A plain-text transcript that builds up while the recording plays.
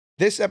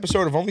This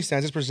episode of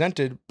OnlyStans is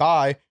presented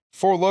by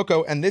Four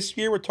Loko, and this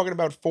year we're talking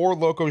about Four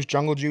Loko's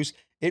Jungle Juice.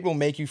 It will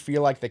make you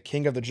feel like the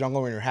king of the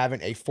jungle when you're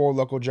having a Four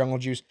Loko Jungle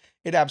Juice.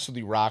 It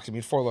absolutely rocks. I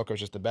mean, Four Loko is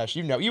just the best.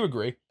 You know, you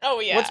agree. Oh,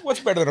 yeah. What's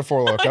better than a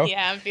Four Loko?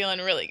 Yeah, I'm feeling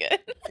really good.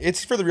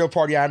 It's for the real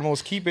party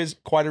animals. Keep is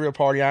quite a real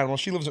party animal.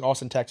 She lives in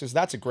Austin, Texas.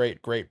 That's a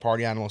great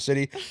party animal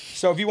city.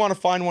 So if you want to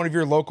find one of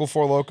your local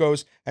Four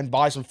Lokos and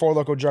buy some Four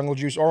Loko Jungle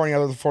Juice or any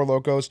other Four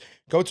Lokos,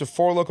 go to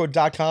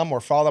fourloko.com or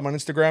follow them on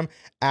Instagram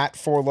at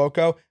Four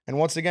Loko. And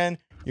once again,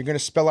 you're going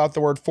to spell out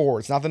the word four.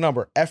 It's not the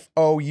number.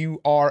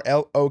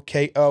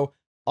 FOURLOKO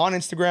on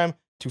Instagram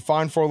to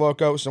find Four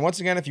Loko. So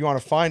once again, if you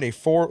want to find a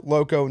Four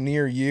Loko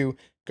near you,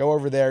 go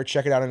over there,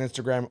 check it out on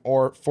Instagram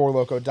or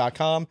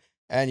fourloko.com.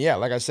 And yeah,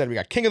 like I said, we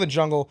got King of the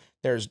Jungle.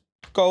 There's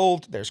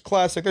Gold. There's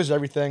Classic. There's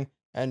everything.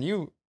 And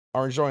you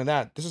are enjoying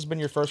that. This has been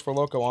your first Four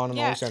Loko on the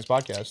OnlyStans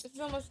podcast. It's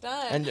almost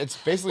done. And it's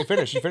basically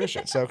finished. You finished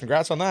it. So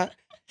congrats on that.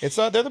 It's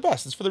they're the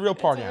best. It's for the real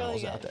party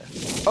animals out there.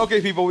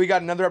 Okay, people, we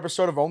got another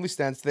episode of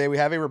OnlyStans today. We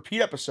have a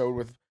repeat episode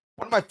with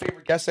one of my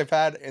favorite guests I've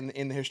had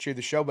in the history of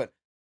the show, but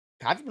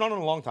I haven't been on in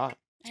a long time.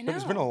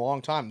 It's been a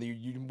long time.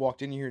 You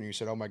walked in here and you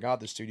said, "Oh my God,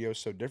 the studio is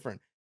so different,"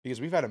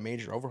 because we've had a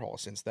major overhaul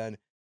since then.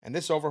 And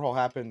this overhaul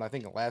happened, I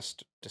think,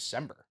 last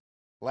December,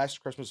 last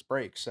Christmas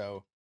break.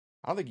 So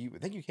I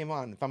think you came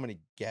on. If I'm gonna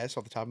guess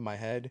off the top of my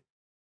head,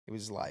 it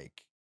was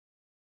like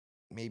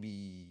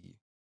maybe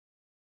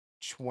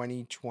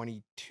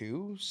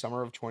 2022,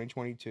 summer of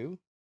 2022.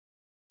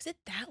 Is it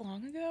that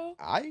long ago?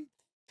 I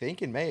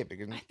think it may have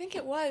been. I think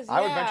it was. I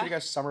would venture to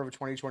guess summer of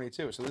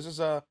 2022. So this is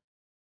a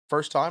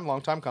first time,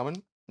 long time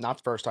coming.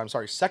 Not first time,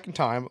 sorry, second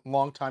time,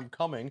 long time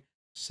coming.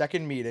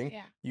 Second meeting.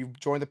 Yeah. You've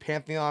joined the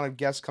pantheon of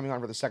guests coming on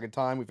for the second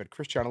time. We've had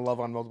Christiana Love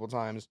on multiple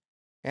times,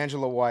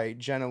 Angela White,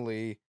 Jenna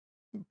Lee.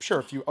 I'm sure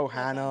a few. Oh,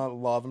 Hannah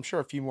Love. I'm sure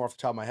a few more off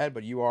the top of my head,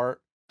 but you are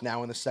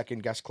now in the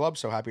second guest club.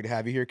 So happy to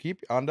have you here,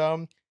 Keep.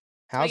 And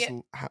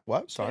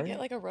what? Sorry. Can I get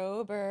like a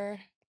robe or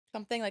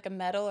something, like a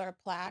medal or a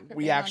plaque?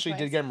 We actually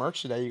did get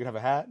merch today. You can have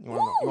a hat. You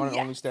want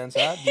an OnlyStans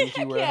hat?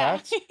 Do you wear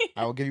hats?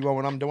 I will give you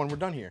one when we're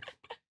done here.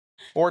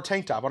 Or a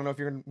tank top. I don't know if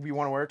you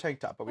want to wear a tank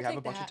top, but we have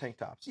a bunch of tank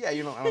tops. Yeah,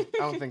 I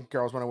don't think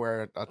girls want to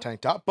wear a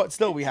tank top, but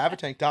still, we have a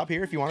tank top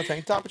here. If you want a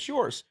tank top, it's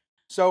yours.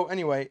 So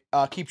anyway,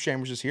 Keep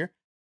Chambers is here.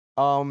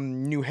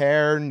 New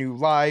hair, new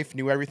life,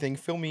 new everything.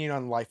 Fill me in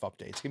on life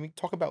updates.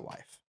 Talk about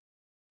life.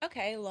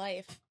 Okay,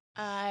 life.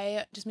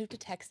 I just moved to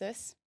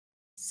Texas,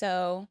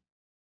 so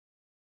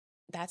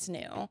that's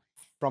new.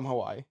 From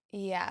Hawaii.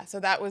 Yeah, so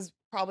that was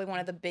probably one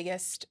of the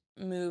biggest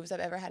moves I've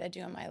ever had to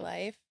do in my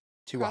life.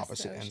 Two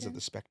opposite ends of the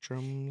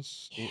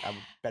spectrums. Yeah. I would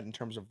bet in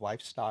terms of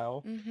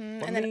lifestyle.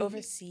 Mm-hmm. And then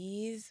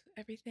overseas,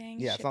 everything.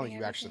 Yeah, it's not like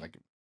you actually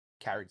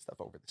carried stuff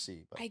over the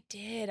sea. But I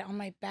did. On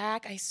my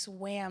back, I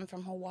swam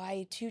from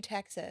Hawaii to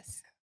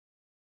Texas.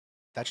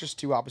 That's just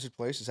two opposite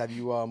places. Have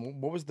you?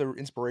 What was the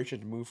inspiration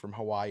to move from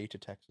Hawaii to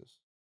Texas?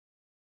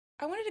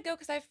 I wanted to go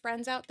because I have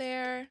friends out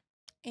there,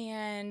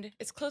 and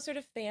it's closer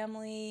to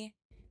family.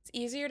 It's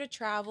easier to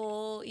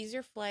travel,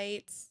 easier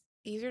flights,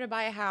 easier to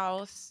buy a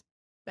house,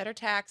 better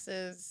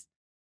taxes.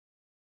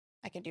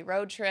 I can do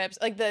road trips.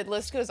 Like, the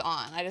list goes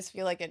on. I just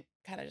feel like it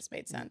kind of just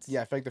made sense.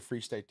 Yeah, I feel like the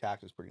free state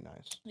tax is pretty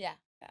nice. Yeah.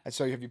 And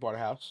so have you bought a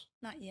house?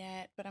 Not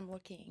yet, but I'm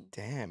looking.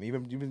 Damn,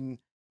 you've been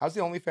how's the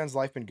OnlyFans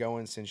life been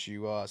going since we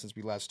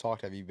last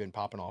talked? Have you been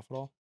popping off at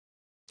all?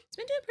 It's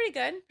been doing pretty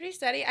good, pretty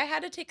steady. I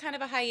had to take kind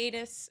of a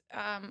hiatus.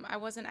 I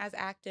wasn't as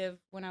active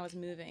when I was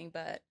moving,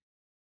 but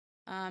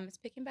it's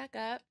picking back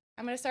up.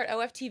 I'm gonna start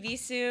OFTV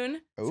soon.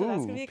 Ooh, so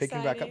that's gonna be picking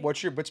exciting. back up.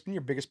 What's been your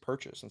biggest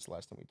purchase since the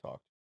last time we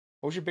talked?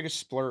 What was your biggest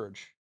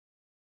splurge?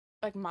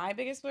 Like my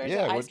biggest splurge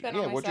Yeah, that I spent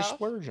on myself? What'd you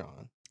splurge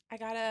on? I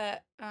got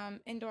a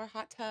indoor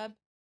hot tub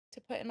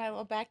to put in my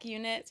little back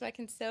unit so I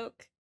can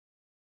soak.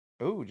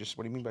 Oh, what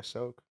do you mean by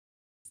soak?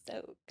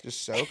 Soak.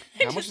 Just soak?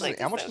 How much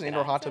does an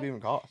indoor hot tub even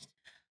cost?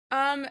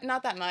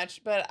 Not that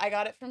much, but I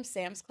got it from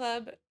Sam's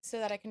Club so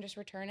that I can just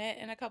return it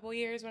in a couple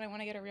years when I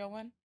want to get a real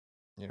one.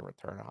 You gonna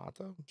return a hot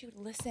tub? Dude,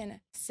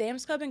 listen,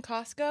 Sam's Club and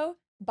Costco,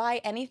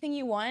 buy anything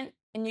you want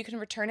and you can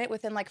return it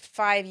within like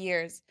 5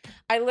 years.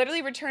 I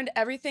literally returned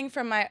everything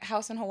from my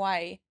house in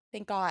Hawaii.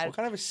 Thank God. What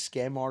kind of a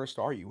scam artist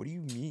are you? What do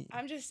you mean?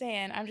 I'm just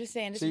saying.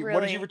 So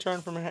what did you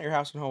return from your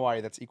house in Hawaii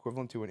that's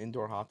equivalent to an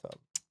indoor hot tub?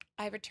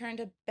 I returned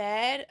a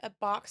bed, a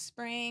box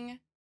spring,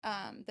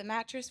 the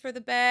mattress for the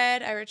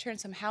bed. I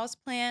returned some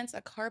houseplants,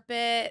 a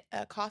carpet,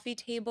 a coffee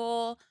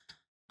table,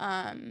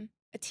 a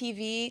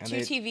TV, two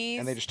TVs.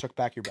 And they just took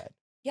back your bed?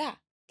 Yeah,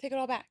 take it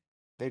all back.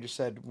 They just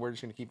said, we're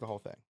just going to keep the whole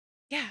thing?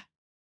 Yeah.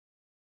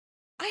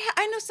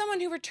 I know someone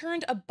who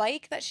returned a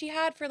bike that she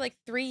had for like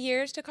 3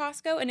 years to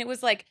Costco, and it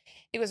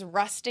was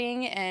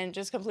rusting and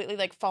just completely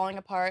like falling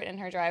apart in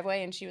her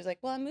driveway, and she was like,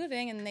 well, I'm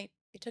moving, and they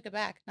took it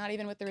back, not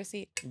even with the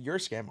receipt. You're a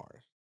scam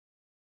artist.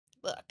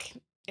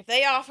 If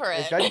they offer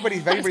it, if anybody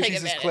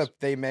sees this clip,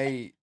 you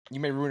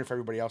may ruin it for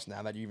everybody else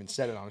now that you even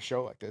said it on a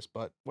show like this,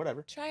 but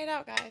whatever. Try it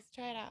out, guys.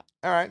 Try it out.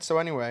 All right. So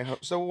anyway,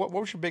 what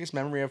was your biggest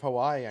memory of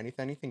Hawaii?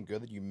 Anything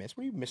good that you missed?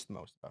 What do you miss the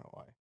most about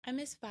Hawaii? I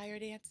miss fire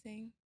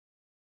dancing.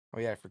 Oh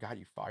yeah, I forgot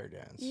you fire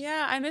dance.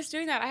 Yeah, I miss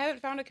doing that. I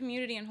haven't found a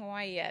community in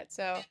Hawaii yet,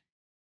 so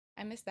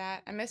I miss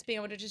that. I miss being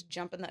able to just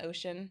jump in the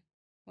ocean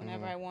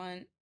whenever I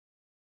want.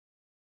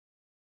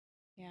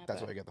 Yeah,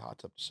 that's why I get the hot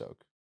tub to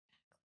soak.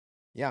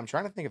 Yeah, I'm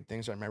trying to think of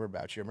things I remember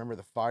about you. I remember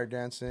the fire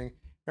dancing.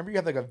 Remember you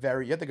had like a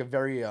very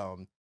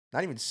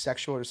not even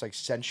sexual, just like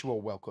sensual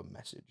welcome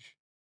message.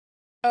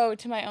 Oh,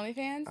 to my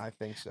OnlyFans? I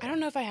think so. I don't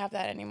know if I have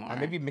that anymore. I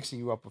may be mixing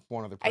you up with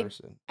one other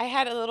person. I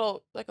had a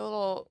little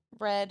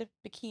red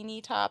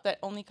bikini top that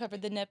only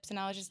covered the nips, and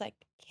I was just like,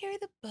 "Here are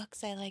the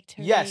books I like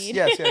to read." Yes.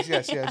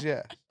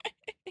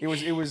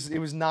 It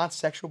was not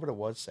sexual, but it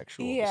was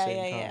sexual at the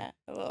same time. Yeah.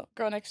 A little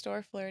girl next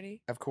door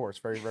flirty. Of course,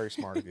 very, very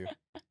smart of you.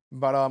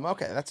 But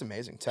okay, that's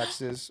amazing.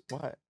 Texas,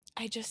 what?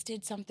 I just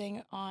did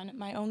something on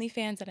my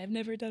OnlyFans that I've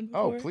never done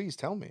Oh, before. please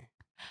tell me.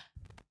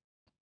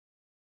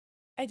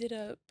 I did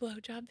a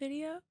blowjob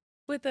video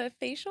with a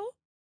facial.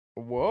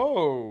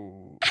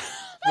 Whoa.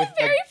 My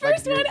very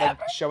first one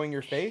ever. Showing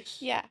your face?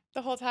 Yeah,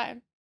 the whole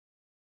time.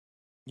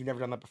 You've never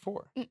done that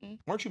before? Mm-mm.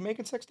 Weren't you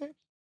making sex tapes?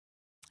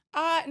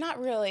 Not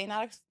really.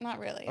 Not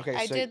really. Okay,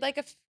 I did like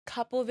a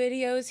couple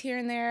videos here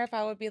and there if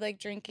I would be like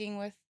drinking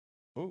with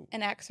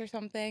an ex or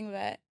something,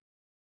 but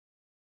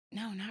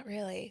no, not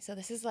really. So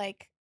this is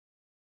like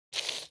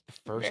the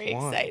first very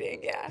one.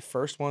 Exciting, yeah. The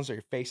first ones are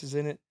your faces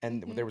in it,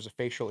 and there was a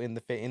facial in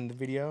the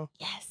video.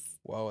 Yes.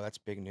 Whoa, that's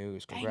big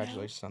news!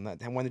 Congratulations on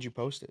that. And when did you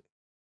post it?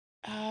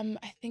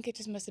 I think it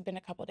just must have been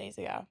a couple days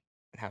ago.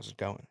 And how's it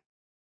going?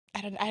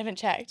 I haven't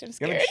checked. I'm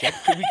scared. You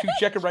haven't checked? Can we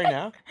check it right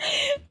now?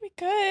 We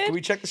could. Can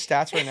we check the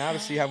stats right now to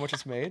see how much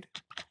it's made?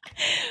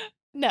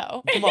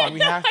 No. Come on, we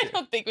have to. I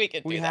don't think we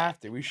could do that. We have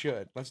to. We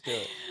should. Let's do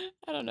it.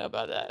 I don't know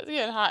about that. It's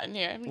getting hot in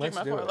here. I'm Let's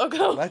my do it.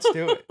 logo. Let's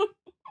do it.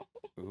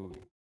 Ooh.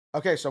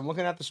 Okay, so I'm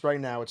looking at this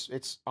right now.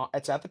 It's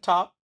at the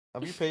top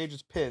of your page.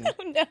 It's pinned.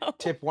 Oh, no.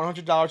 Tip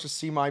 $100 to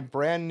see my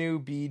brand new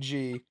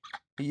BG.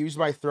 He used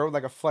my throat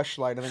like a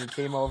fleshlight, and then he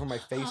came over my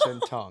face and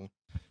tongue.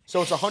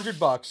 So it's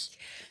 $100.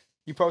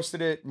 You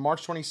posted it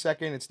March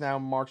 22nd. It's now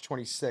March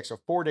 26th, so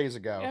 4 days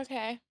ago.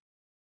 Okay.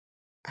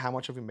 How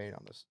much have we made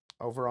on this?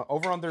 Over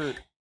under.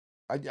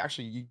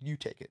 Actually, you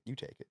take it. You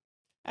take it.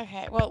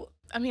 Okay. Well,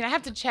 I mean, I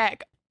have to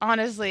check.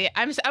 Honestly,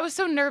 I was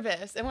so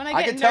nervous, and when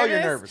I can tell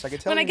you're nervous. I can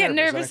tell when you're I get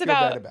nervous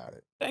about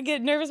it. I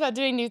get nervous about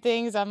doing new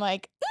things. I'm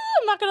like,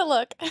 I'm not gonna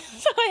look.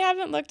 So I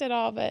haven't looked at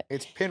all. But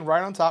it's pinned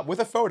right on top with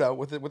a photo,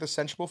 with a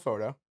sensual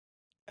photo.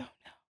 Oh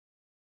no.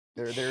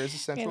 There is a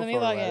sensual photo.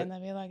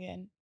 Let me log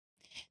in.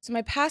 So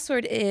my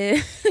password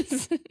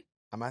is.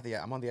 I'm on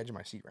the edge of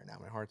my seat right now.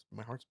 My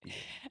heart's beating.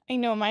 I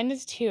know, mine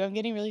is too. I'm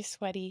getting really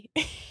sweaty.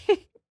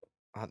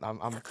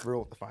 I'm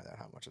thrilled to find out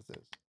how much it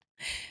is.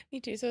 Me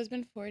too. So it's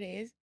been 4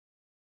 days.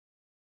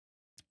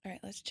 All right,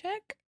 let's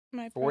check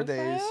my 4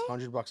 profile. days,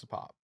 $100 a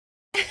pop.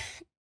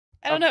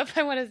 I don't know if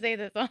I want to say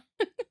this on.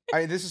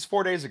 This is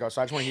 4 days ago,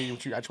 so I just want to hear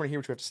what you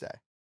have to say.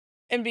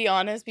 And be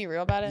honest, be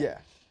real about it. Yeah.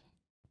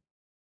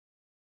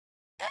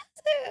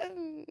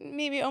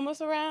 Maybe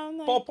almost around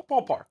like,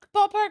 ballpark.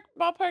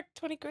 Ballpark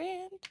 20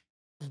 grand.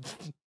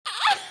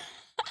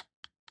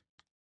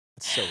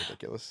 It's so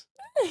ridiculous.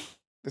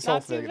 This whole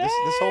thing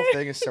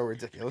is so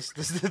ridiculous.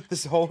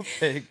 This whole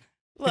thing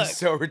is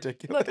so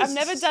ridiculous. Look, I've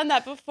never done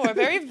that before.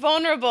 Very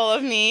vulnerable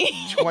of me.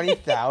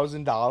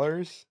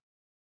 $20,000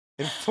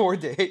 in 4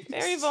 days.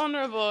 Very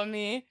vulnerable of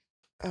me.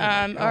 Oh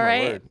all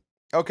right. Word.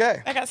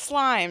 Okay. I got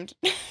slimed.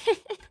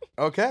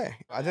 Okay.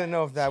 I didn't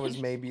know if that was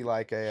maybe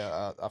like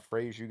a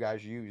phrase you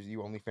guys use, you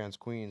OnlyFans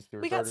queens, to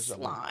refer to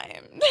something. We got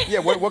slimed. Yeah.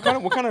 What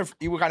kind of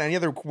you got any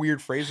other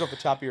weird phrases off the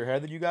top of your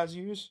head that you guys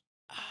use?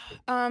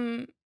 I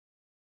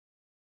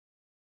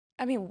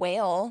mean,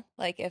 whale.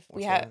 Like if What's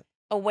we have that?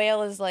 a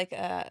whale is like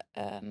a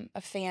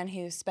fan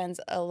who spends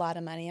a lot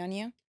of money on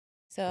you.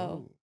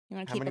 So you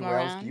want to keep them around. How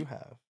many whales do you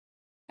have?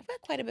 I've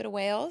got quite a bit of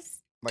whales.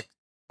 Like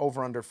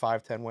over under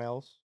 5-10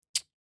 whales?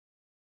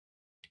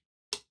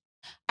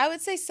 I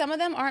would say some of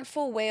them aren't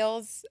full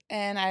whales,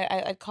 and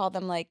I'd call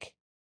them like.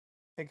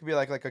 It could be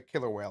like a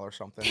killer whale or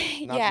something.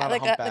 Not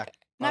like a humpback.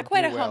 Not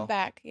quite a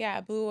humpback.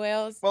 Yeah, blue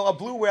whales. Well, a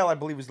blue whale, I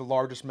believe, is the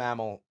largest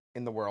mammal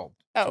in the world,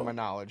 to my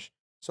knowledge.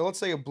 So let's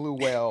say a blue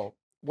whale.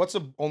 What's a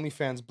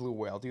OnlyFans blue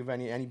whale? Do you have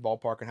any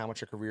ballpark on how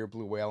much a career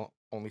blue whale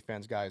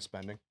OnlyFans guy is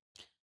spending?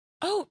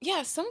 Oh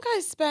yeah, some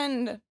guys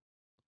spend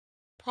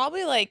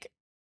probably like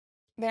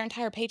their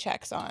entire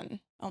paychecks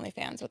on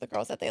OnlyFans with the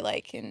girls that they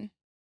like and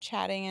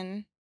chatting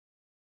and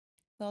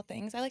little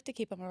things. I like to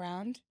keep them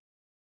around.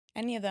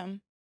 Any of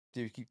them.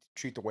 Do you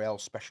treat the whale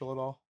special at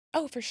all?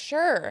 Oh, for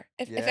sure.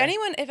 If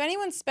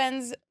anyone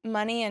spends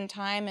money and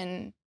time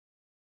and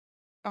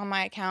on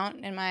my account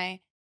and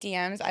my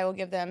DMs, I will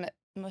give them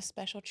the most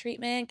special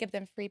treatment, give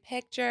them free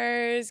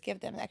pictures,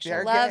 give them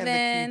extra love.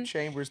 They're the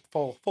Chmabers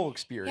full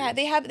experience. Yeah,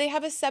 they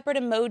have a separate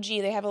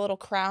emoji. They have a little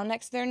crown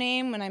next to their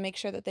name when I make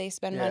sure that they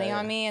spend money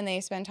on me and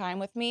they spend time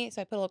with me.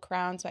 So I put a little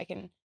crown so I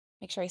can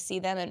make sure I see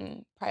them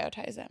and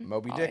prioritize them.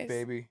 Moby Dick,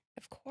 baby.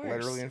 Of course.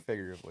 Literally and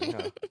figuratively.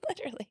 Huh?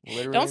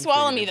 Literally. Don't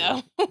swallow me,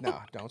 though. No,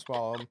 don't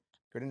swallow them.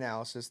 Good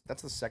analysis.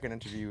 That's the second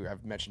interview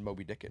I've mentioned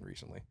Moby Dick in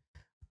recently.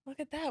 Look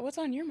at that. What's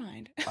on your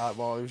mind?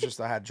 Well, it was just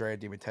I had Drea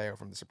DiMatteo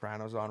from The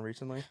Sopranos on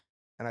recently,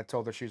 and I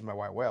told her she's my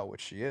white whale, which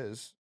she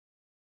is.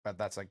 But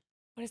that's like,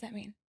 What does that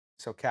mean?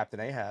 so Captain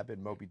Ahab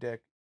in Moby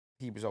Dick,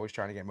 he was always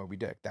trying to get Moby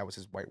Dick. That was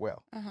his white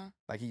whale.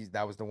 Like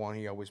that was the one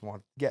he always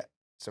wanted to get.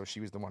 So she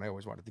was the one I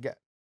always wanted to get.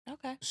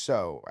 Okay.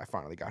 So I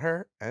finally got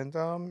her, and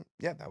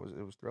yeah, it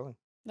was thrilling.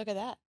 Look at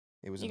that.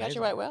 It was You amazing. got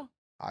your white whale.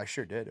 I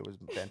sure did. It was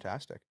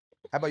fantastic.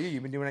 How about you?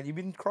 You've been doing it. You've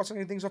been crossing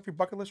any things off your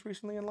bucket list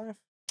recently in life?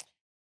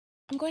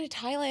 I'm going to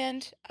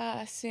Thailand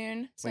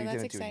soon, so Well, you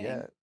that's didn't exciting. do it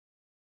yet.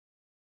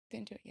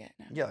 Didn't do it yet,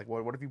 no. Yeah, like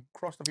what have you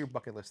crossed off your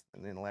bucket list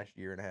in the last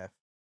year and a half?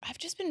 I've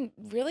just been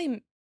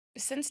really,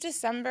 since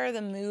December,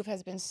 the move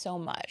has been so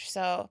much.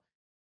 So,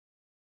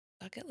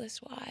 bucket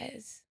list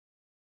wise,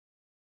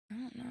 I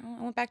don't know.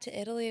 I went back to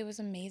Italy. It was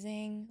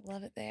amazing.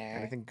 Love it there.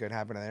 Anything good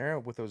happening there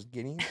with those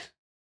guineas?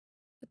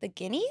 With the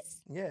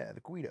Guineas? Yeah, the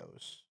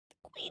Guidos.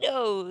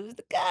 Guidos,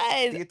 the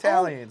guys. The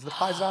Italians, the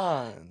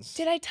Paisans.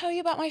 Did I tell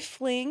you about my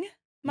fling?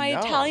 My No.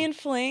 Italian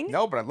fling?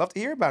 No, but I'd love to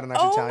hear about a nice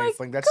Oh Italian my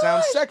fling. That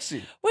sounds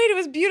sexy. Wait, it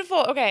was beautiful.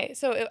 Okay,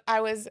 so I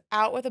was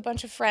out with a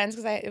bunch of friends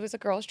because it was a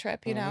girls'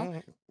 trip, you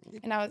know?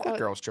 And I was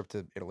girls' trip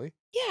to Italy.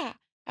 Yeah.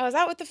 I was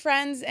out with the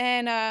friends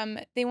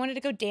and they wanted to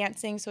go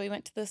dancing, so we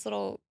went to this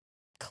little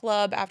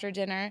club after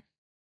dinner.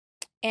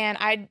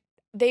 And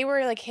they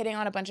were like hitting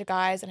on a bunch of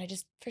guys,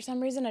 and for some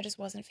reason I just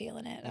wasn't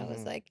feeling it. I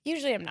was like,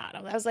 usually I'm not.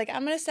 I was like,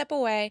 I'm gonna step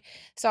away.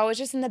 So I was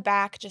just in the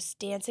back, just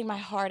dancing my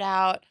heart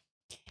out.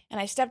 And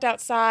I stepped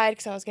outside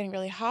because I was getting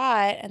really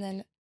hot. And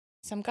then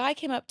some guy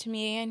came up to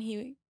me and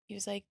he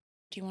was like,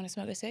 do you want to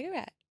smoke a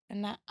cigarette?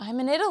 And I'm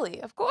in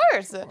Italy, of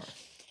course.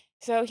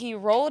 So he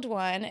rolled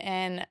one,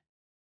 and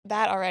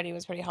that already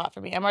was pretty hot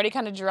for me. I'm already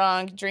kind of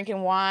drunk,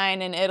 drinking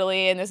wine in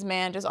Italy, and this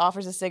man just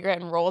offers a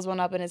cigarette and rolls one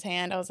up in his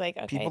hand. I was like,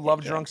 okay. People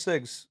love drunk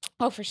cigs.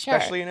 Oh, for sure.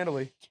 Especially in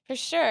Italy. For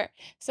sure.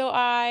 So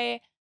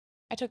I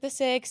took the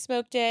cig,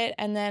 smoked it,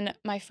 and then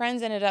my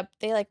friends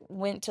they like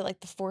went to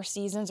like the Four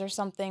Seasons or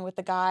something with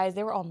the guys.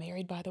 They were all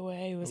married, by the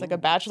way. It was like a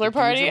bachelor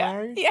party.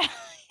 Yeah.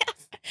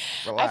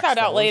 I found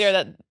out later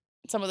that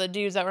some of the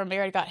dudes that were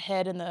married got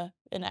head in the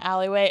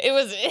alleyway. It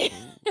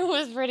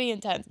was pretty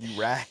intense. You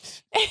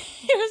rat.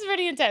 It was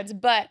pretty intense.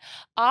 But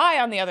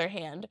on the other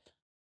hand,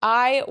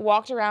 I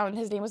walked around.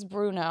 His name was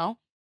Bruno.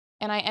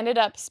 And I ended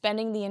up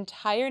spending the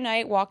entire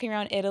night walking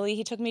around Italy.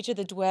 He took me to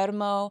the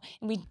Duomo,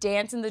 and we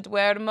danced in the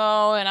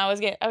Duomo. And I was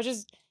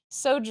just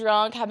so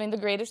drunk, having the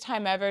greatest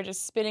time ever,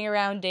 just spinning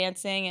around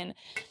dancing. And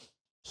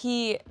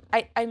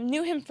I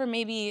knew him for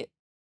maybe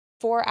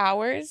 4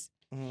 hours.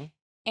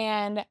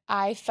 And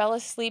I fell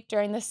asleep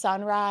during the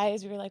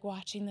sunrise. We were like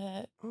watching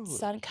the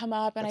sun come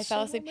up, and I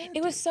fell asleep. Romantic.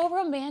 It was so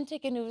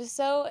romantic, and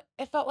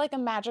it felt like a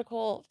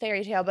magical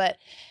fairy tale. But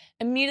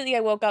immediately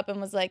I woke up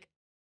and was like,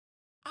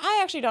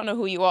 I actually don't know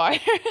who you are.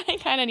 I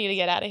kind of need to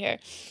get out of here.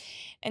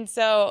 And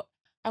so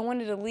I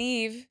wanted to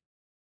leave,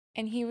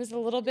 and he was a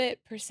little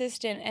bit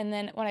persistent. And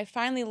then when I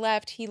finally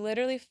left, he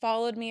literally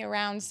followed me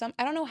around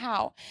I don't know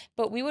how,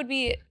 but we would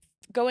be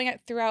going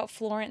throughout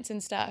Florence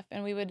and stuff,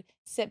 and we would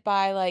sit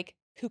by like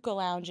hookah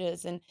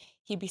lounges, and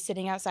he'd be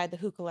sitting outside the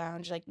hookah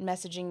lounge, like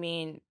messaging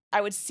me, and I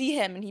would see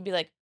him, and he'd be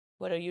like,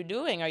 what are you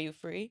doing? Are you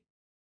free?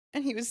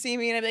 And he would see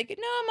me, and I'd be like,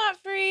 no, I'm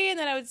not free. And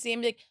then I would see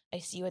him be like, I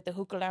see you at the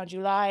hookah lounge, you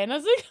lie. And I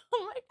was like,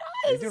 oh my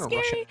God, this is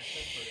scary.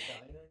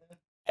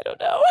 I don't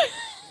know.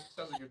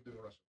 Sounds like you're doing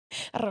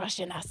a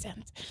Russian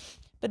accent.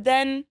 But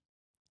then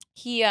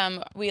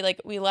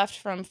we left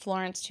from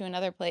Florence to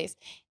another place,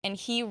 and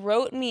he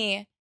wrote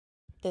me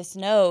this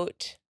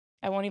note.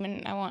 I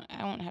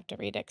won't have to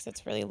read it because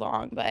it's really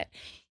long, but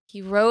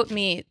he wrote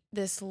me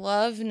this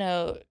love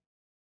note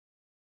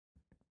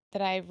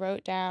that I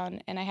wrote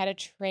down, and I had to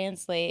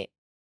translate.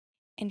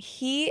 And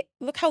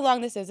look how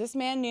long this is. This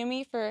man knew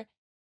me for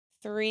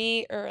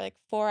 3 or like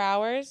 4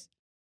 hours.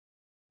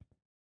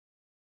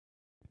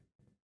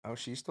 Oh,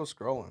 she's still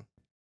scrolling.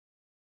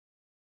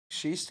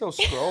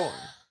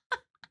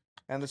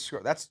 And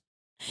that's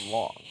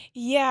long.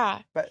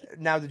 Yeah. But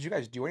now, did you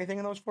guys do anything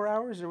in those 4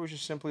 hours, or was it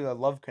just simply a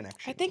love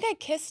connection? I think I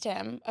kissed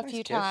him a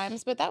few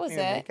times, but that was it.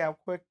 Make out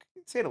quick.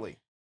 It's Italy.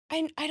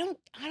 I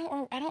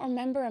don't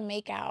remember a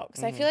make out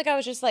because I feel like I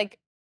was just like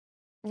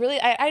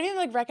really I didn't even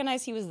like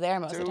recognize he was there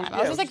most of the time. I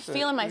was just like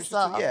feeling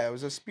myself. It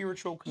was a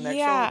spiritual connection.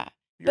 Yeah.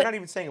 You're not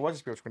even saying it was a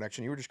spiritual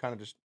connection. You were just kind of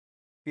just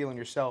feeling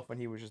yourself, and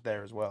he was just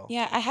there as well.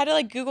 Yeah, I had to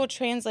like Google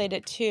Translate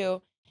it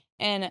too,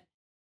 and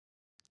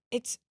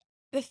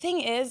the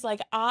thing is like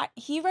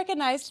he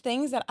recognized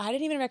things that I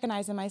didn't even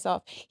recognize in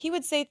myself. He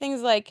would say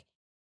things like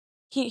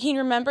he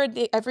remembered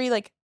every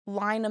like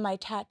line of my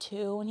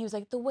tattoo, and he was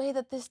like, the way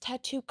that this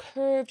tattoo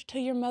curved to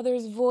your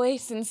mother's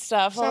voice and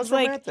stuff. Sounds I was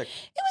romantic. Like,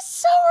 it was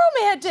so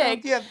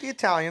romantic. Yeah, the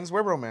Italians,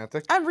 we're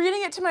romantic. I'm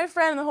reading it to my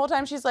friend, and the whole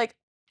time she's like,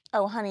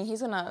 oh, honey,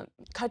 he's gonna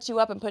cut you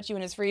up and put you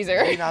in his freezer.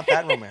 Maybe not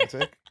that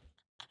romantic.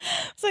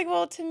 It's like,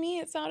 well, to me,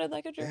 it sounded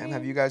like a dream. Damn,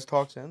 have you guys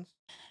talked since?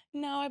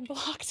 No, I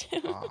blocked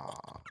him.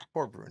 Aw,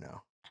 poor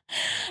Bruno.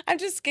 I'm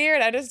just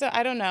scared. I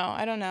don't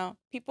know.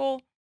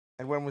 People.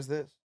 And when was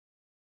this?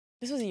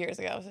 This was years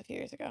ago. It was a few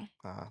years ago.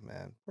 Ah,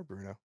 man, poor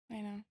Bruno.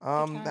 I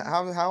know. Good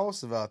times. How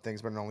else have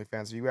things been on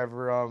OnlyFans? Have you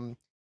ever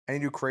any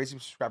new crazy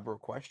subscriber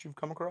requests you've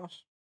come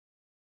across?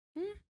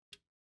 Hmm.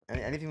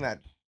 Anything that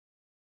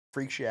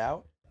freaks you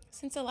out?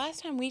 Since the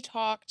last time we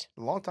talked,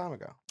 A long time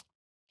ago.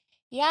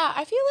 yeah,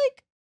 I feel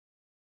like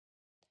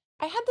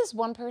I had this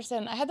one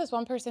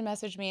person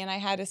message me, and I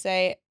had to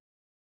say,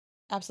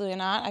 absolutely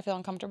not. I feel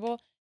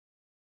uncomfortable.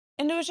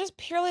 And it was just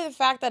purely the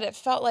fact that it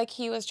felt like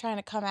he was trying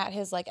to come at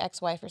his like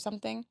ex-wife or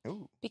something.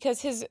 Ooh.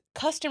 Because his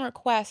custom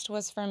request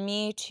was for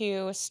me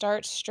to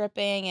start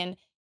stripping and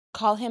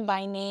call him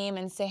by name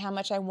and say how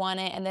much I want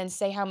it, and then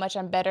say how much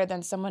I'm better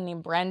than someone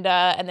named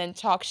Brenda, and then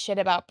talk shit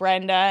about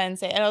Brenda and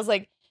I was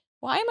like,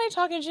 why am I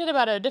talking shit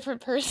about a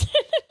different person?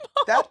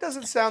 That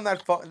doesn't sound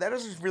that fun. That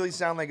doesn't really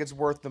sound like it's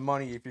worth the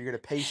money if you're gonna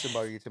pay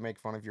somebody to make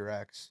fun of your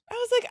ex. I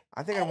was like,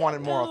 I think I don't want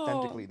it more know.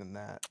 authentically than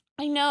that.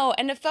 I know,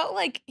 and it felt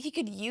like he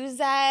could use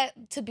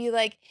that to be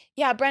like,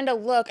 yeah, Brenda,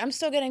 look, I'm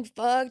still getting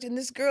fucked, and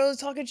this girl is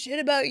talking shit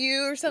about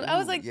you or something.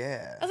 Ooh,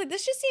 yeah. I was like,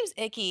 this just seems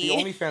The icky.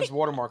 OnlyFans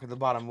watermark at the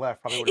bottom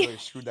left probably would have really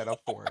screwed that up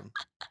for him.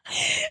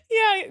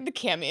 Yeah, the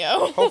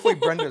cameo. Hopefully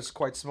Brenda's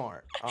quite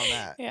smart on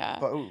that. Yeah.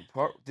 But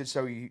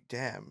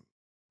damn,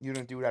 you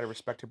didn't do it out of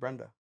respect to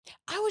Brenda.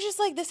 I was just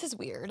like, this is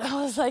weird.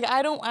 I was like,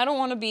 I don't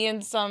want to be I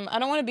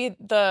don't want to be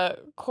the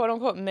quote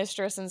unquote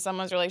mistress in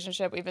someone's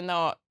relationship, even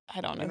though I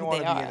don't know You who don't want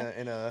they to are.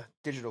 be in a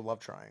digital love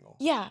triangle.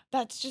 Yeah,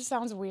 that just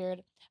sounds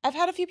weird. I've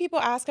had a few people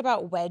ask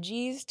about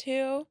wedgies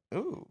too.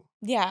 Ooh.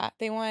 Yeah,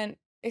 they want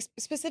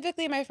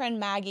specifically my friend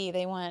Maggie.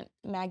 They want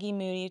Maggie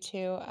Moody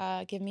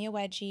to give me a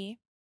wedgie.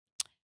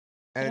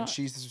 And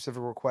she's the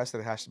specific request that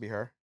it has to be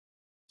her.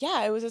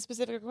 Yeah, it was a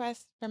specific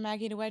request for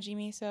Maggie to wedgie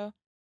me, so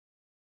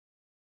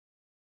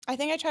I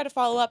think I try to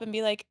follow up and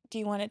be like, do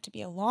you want it to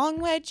be a long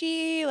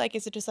wedgie? Like,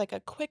 is it just like a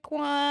quick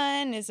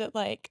one? Is it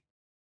like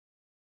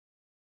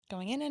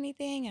going in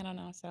anything? I don't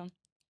know. So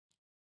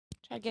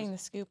try getting the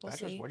scoop. We'll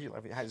see. What do you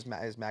like? Is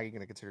Maggie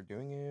gonna consider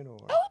doing it, or?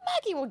 Oh,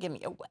 Maggie will give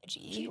me a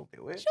wedgie. She'll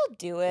do it. She'll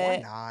do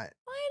it. Why not?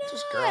 Why not? It's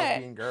just girls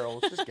being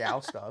girls. It's just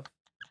gal stuff.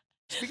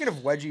 Speaking of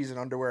wedgies and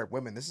underwear at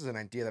women, this is an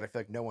idea that I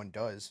feel like no one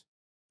does.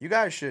 You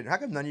guys should. How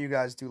come none of you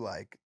guys do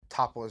like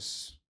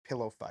topless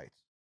pillow fights?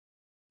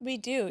 We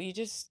do. You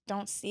just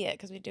don't see it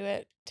because we do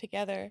it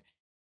together.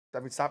 I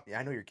mean, stop. Yeah,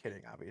 I know you're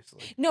kidding,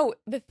 obviously. No,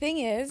 the thing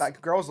is,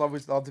 like girls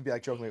always love to be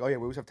like joking, like, "Oh yeah,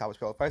 we always have topless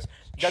pillow fights."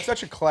 That's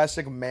such a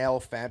classic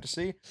male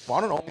fantasy. Why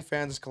don't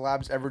OnlyFans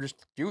collabs ever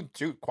just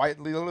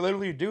quietly,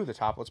 literally do the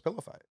topless pillow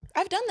fight?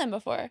 I've done them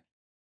before.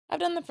 I've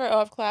done them for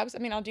OF collabs. I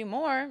mean, I'll do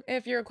more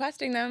if you're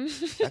requesting them.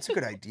 That's a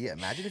good idea.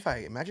 Imagine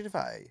if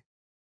I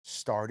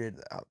started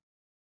a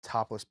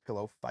topless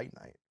pillow fight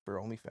night for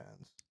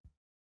OnlyFans.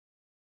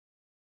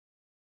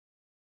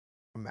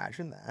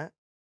 Imagine that.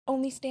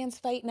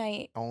 OnlyStans fight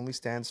night.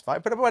 OnlyStans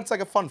fight, but it's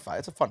like a fun fight.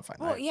 It's a fun fight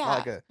night. Oh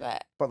yeah,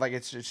 but like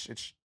it's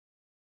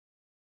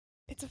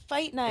a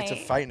fight night. It's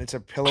a fight, and it's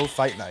a pillow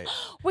fight night.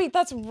 Wait,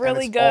 that's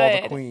really good.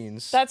 All the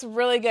queens. That's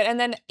really good. And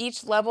then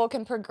each level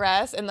can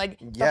progress, and like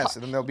yes,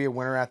 and then there'll be a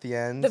winner at the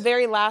end. The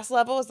very last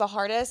level is the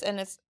hardest, and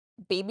it's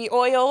baby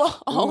oil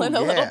all in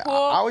the little pool.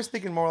 I was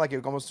thinking more like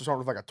it almost sort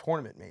of like a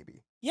tournament,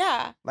 maybe.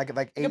 Yeah. Like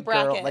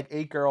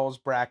eight girls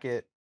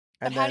bracket.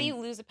 But how do you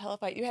lose a pillow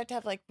fight? You have to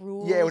have like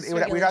rules. Yeah,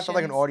 we'd have to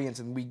like an audience,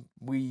 and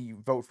we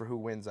vote for who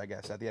wins, I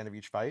guess, at the end of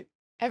each fight.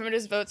 Everyone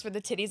just votes for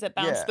the titties that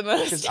bounce the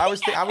most. Because I was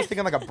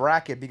thinking like a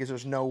bracket, because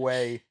there's no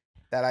way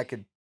that I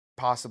could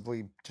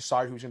possibly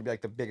decide who's going to be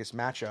like the biggest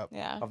matchup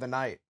of the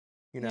night.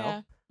 You know.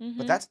 Yeah. Mm-hmm.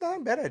 But that's not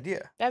a bad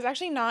idea. That's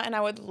actually not, and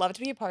I would love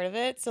to be a part of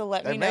it. So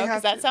let me know,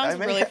 because that sounds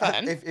really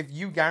fun. If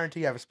you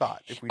guarantee you have a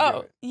spot, if we do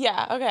it.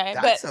 Yeah. Okay.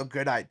 That's a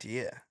good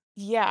idea.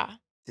 Yeah.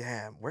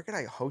 Damn, where can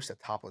I host a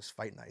topless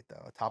fight night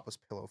though? A topless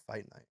pillow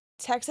fight night.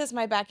 Texas,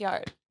 my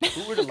backyard.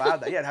 Who would allow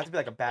that? Yeah, it'd have to be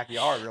like a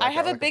backyard. Or like I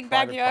have a big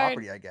backyard.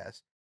 Property, I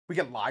guess. We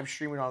can live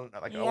stream it on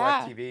like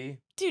OFTV.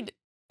 Dude,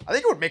 I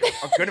think it would make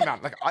a good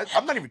amount. Like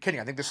I'm not even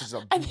kidding. I think this is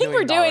a. I think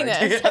we're doing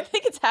this. I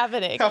think it's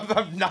happening.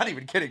 I'm not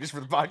even kidding. Just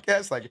for the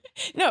podcast, like.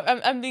 No,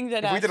 I'm being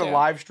dead. If we did a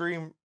live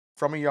stream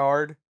from a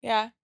yard.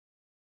 Yeah.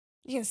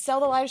 You can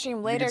sell the live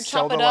stream later,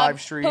 chop it up,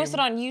 post it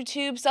on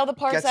YouTube, sell the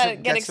parts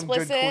that get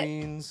explicit. Some good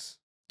queens.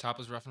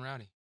 Topless rough and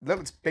rowdy.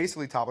 It's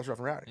basically topless rough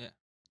and rowdy. Yeah.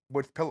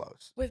 With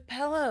pillows. With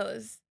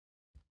pillows.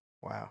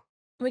 Wow.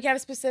 We can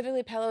have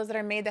specifically pillows that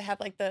are made to have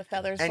like the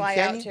feathers fly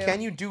out too. Can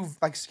you do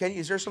like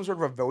is there some sort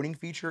of a voting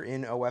feature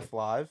in OF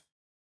Live?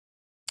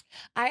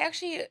 I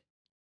actually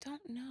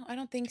don't know. I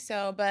don't think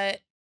so, but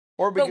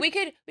we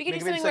could do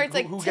something where it's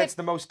like who gets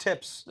the most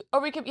tips?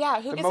 Or we could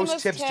who gets the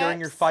most tips during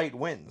your fight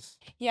wins.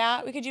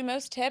 Yeah, we could do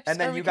most tips. And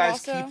then you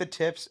guys keep the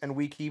tips and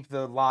we keep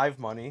the live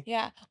money.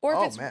 Yeah.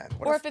 Or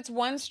if it's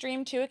one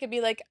stream too, it could be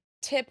like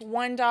tip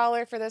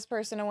 $1 for this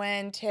person to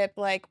win, tip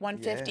like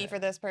 $1.50 for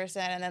this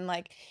person, and then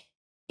like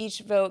each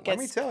vote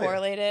gets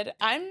correlated.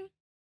 I'm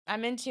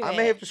into it. I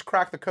may have just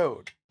cracked the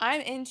code.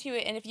 I'm into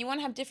it, and if you want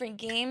to have different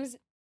games,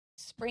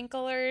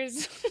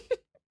 sprinklers.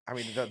 I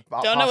mean,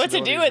 don't know what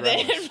to do with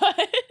it,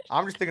 but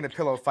I'm just thinking of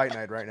pillow fight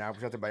night right now,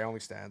 presented by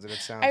OnlyStans, and it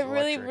sounds. I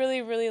really,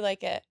 really, really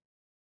like it.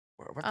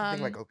 We have to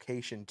think like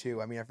location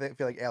too. I mean,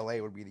 feel like LA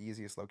would be the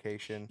easiest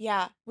location.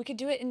 Yeah, we could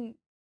do it in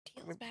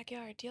Teal's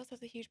backyard. Teal's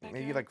has a huge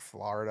backyard. Maybe like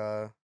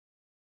Florida.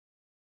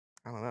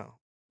 I don't know.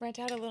 Rent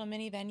out a little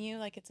mini venue,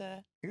 like it's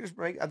a. You just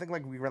I think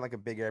like we rent like a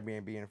big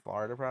Airbnb in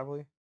Florida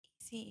probably.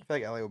 Easy. I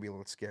feel like LA would be a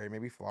little scary.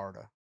 Maybe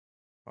Florida.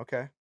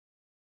 Okay.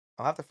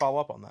 I'll have to follow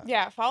up on that.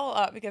 Yeah, follow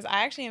up because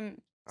I actually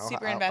am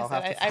super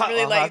invested. I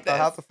really like this.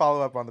 I'll have to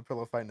follow up on the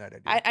pillow fight night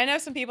idea. I know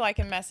some people I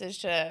can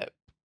message to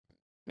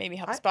maybe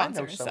help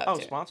sponsor and stuff. Oh,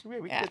 sponsor?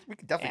 Yeah, we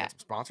could definitely get some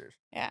sponsors.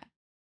 Yeah.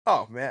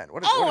 Oh man,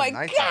 what a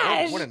night!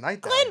 Gosh, what a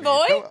night! Glenn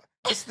boy,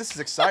 this is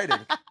exciting.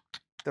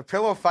 The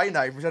pillow fight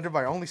night presented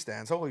by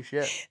OnlyStans. Holy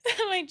shit!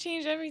 That might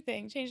change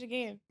everything. Change the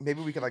game.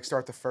 Maybe we could like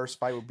start the first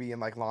fight would be in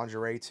like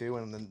lingerie too,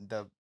 and then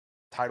the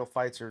title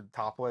fights are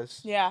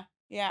topless. Yeah.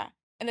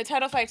 And the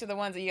title fights are the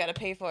ones that you got to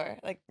pay for,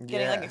 like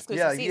getting like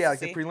exclusive seats. Yeah, like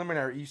the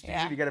preliminary. Usually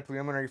you get a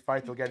preliminary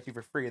fight, they'll get it to you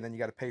for free, and then you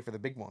got to pay for the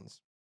big ones.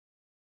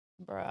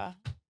 Bruh.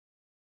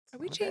 Are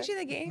we changing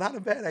the game? Not a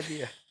bad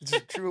idea. It's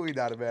truly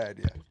not a bad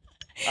idea.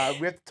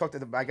 We have to talk to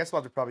them. I guess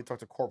we'll have to probably talk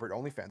to corporate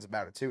OnlyFans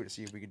about it too to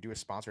see if we could do a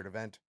sponsored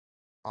event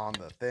on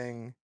the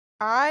thing.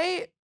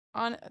 That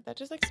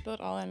just like spilled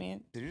all on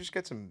me. Did you just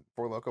get some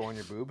Four Loko on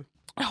your boob?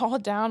 All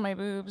down my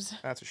boobs.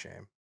 That's a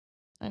shame.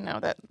 I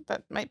know that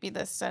might be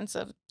the sense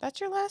of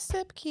that's your last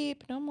sip.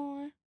 Keep no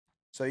more.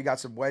 So you got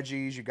some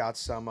wedgies. You got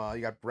some.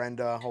 You got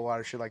Brenda. A whole lot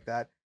of shit like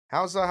that.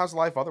 How's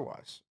life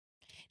otherwise?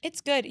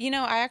 It's good. You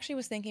know, I actually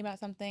was thinking about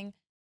something.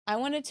 I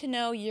wanted to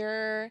know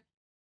the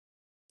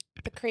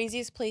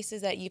craziest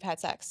places that you've had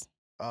sex.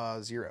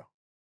 0.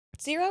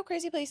 0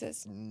 crazy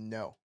places?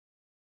 No.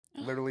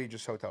 Literally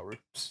just hotel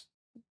rooms.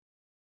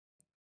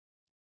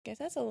 Guess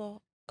that's a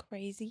little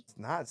crazy. It's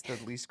not. It's the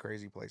least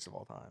crazy place of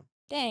all time.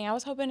 Dang, I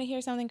was hoping to hear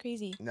something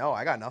crazy. No,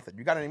 I got nothing.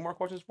 You got any more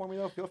questions for me,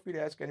 though? Feel free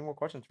to ask any more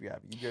questions if you have.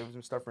 You have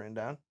some stuff written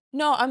down?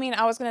 No, I mean,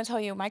 I was going to tell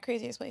you my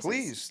craziest places.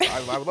 Please.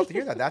 I would love to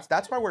hear that.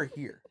 That's why we're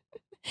here.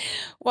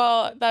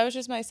 Well, that was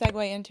just my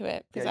segue into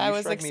it because I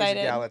was excited.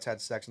 Me as a gal that's had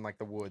sex in like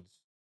the woods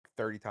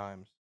 30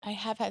 times. I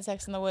have had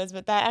sex in the woods,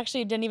 but that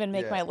actually didn't even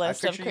make my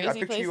list of crazy places. I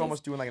picture you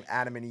almost doing like an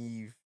Adam and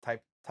Eve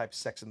type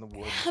sex in the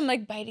woods. I'm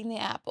like biting the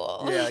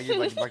apple. Yeah, you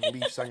like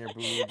leaves on your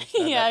boobs.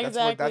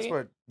 Exactly. That's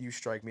what you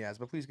strike me as.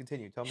 But please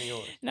continue. Tell me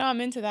yours. No, I'm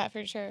into that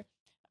for sure.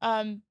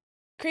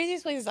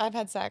 Craziest places I've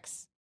had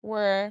sex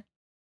were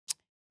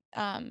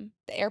the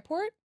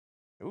airport.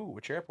 Ooh,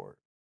 which airport?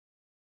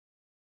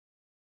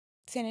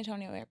 San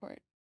Antonio Airport.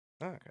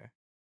 Oh, okay.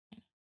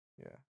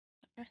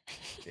 Yeah.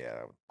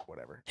 Yeah,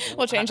 whatever.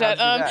 We'll change that.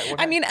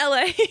 I mean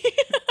LA.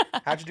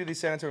 How'd you do the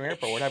San Antonio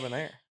Airport? What happened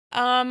there?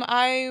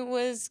 I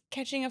was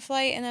catching a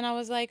flight and then I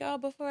was like, oh,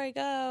 before I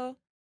go.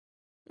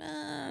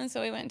 So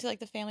we went into like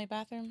the family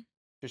bathroom.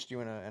 Just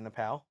you and a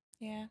pal?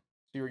 Yeah.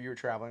 So you were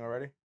traveling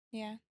already?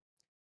 Yeah.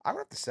 I would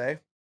have to say,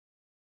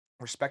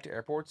 respect to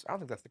airports. I don't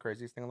think that's the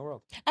craziest thing in the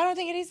world. I don't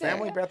think it is.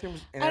 Family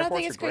bathrooms in airports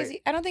think it's crazy.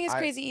 Great. I don't think it's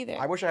crazy either.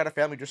 I wish I had a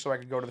family just so I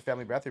could go to the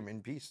family bathroom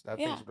in peace. That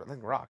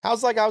thing rock.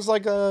 How's your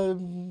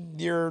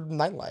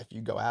nightlife?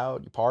 You go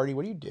out, you party.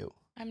 What do you do?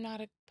 I'm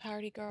not a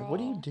party girl. What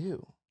do you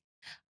do?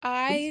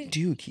 I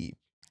do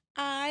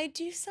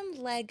some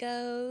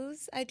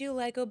Legos. I do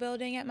Lego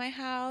building at my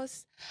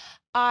house.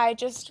 I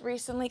just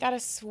recently got a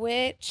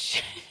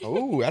Switch.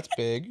 Oh, that's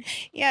big.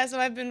 Yeah, so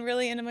I've been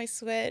really into my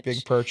Switch.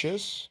 Big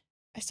purchase.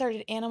 I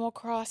started Animal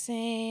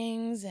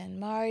Crossings and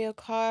Mario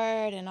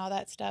Kart and all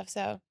that stuff.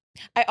 So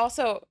I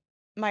also,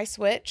 my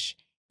Switch,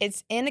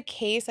 it's in a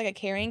case, like a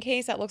carrying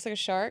case that looks like a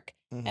shark.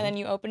 Mm-hmm. And then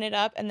you open it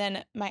up and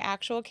then my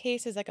actual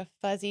case is like a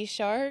fuzzy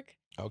shark.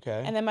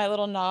 Okay. And then my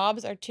little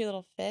knobs are 2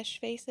 little fish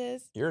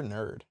faces. You're a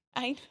nerd.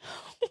 I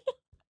know.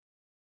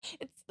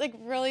 It's like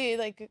really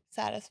like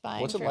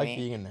satisfying. What's it like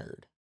being a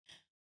nerd?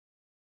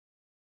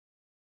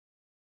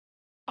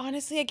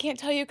 Honestly, I can't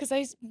tell you because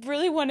I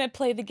really want to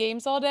play the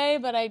games all day,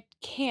 but I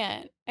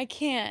can't.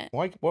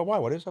 Why?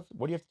 What do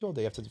you have to do all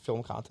day? You have to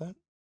film content?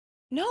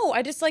 No,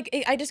 I just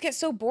get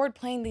so bored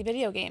playing the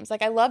video games.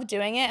 Like I love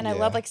doing it and I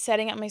love like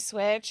setting up my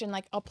Switch and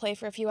like I'll play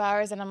for a few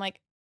hours and I'm like,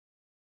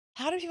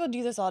 how do people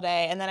do this all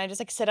day? And then I just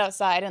like sit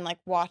outside and like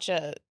watch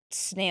a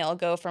snail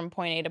go from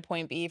point A to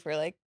point B for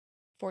like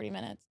 40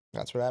 minutes.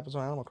 That's what happens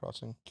on Animal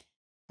Crossing.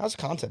 How's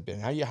content been?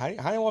 How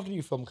often do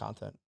you film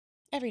content?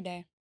 Every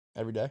day.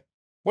 Every day?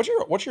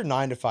 What's your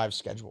 9 to 5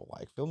 schedule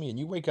like? Fill me in.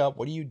 You wake up.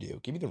 What do you do?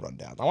 Give me the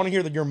rundown. I want to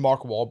hear your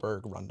Mark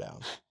Wahlberg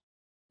rundown.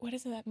 What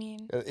does that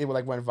mean? It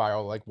like went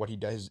viral, like what he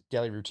does, his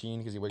daily routine,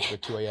 because he wakes up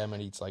at 2 a.m.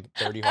 and eats like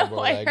 30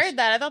 hard-boiled eggs. I heard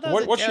that. I thought that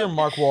was What's your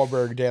Mark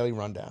Wahlberg daily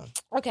rundown?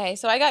 Okay,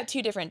 so I got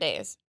 2 different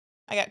days.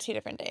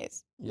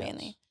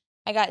 Mainly.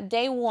 I got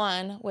day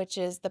 1, which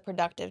is the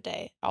productive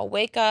day. I'll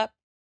wake up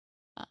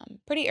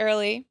pretty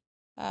early.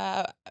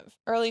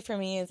 Early for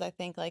me is I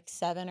think like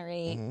 7 or 8.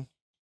 Mm-hmm.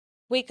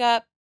 Wake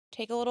up,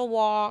 take a little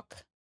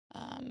walk,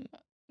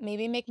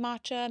 maybe make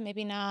matcha,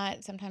 maybe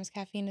not. Sometimes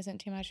caffeine isn't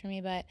too much for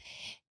me, but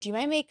do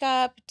my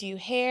makeup, do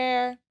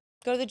hair,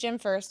 go to the gym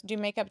first, do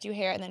makeup, do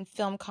hair, and then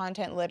film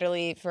content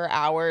literally for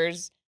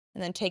hours,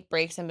 and then take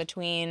breaks in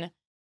between,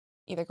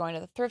 either going to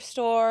the thrift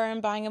store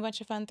and buying a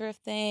bunch of fun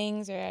thrift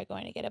things, or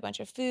going to get a bunch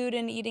of food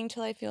and eating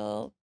till I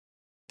feel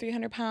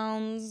 300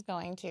 pounds,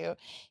 going to,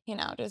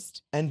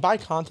 just. And by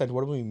content,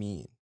 what do we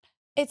mean?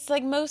 It's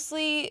like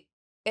mostly,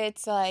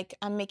 it's like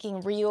I'm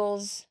making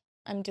reels,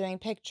 I'm doing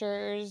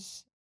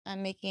pictures,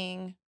 I'm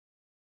making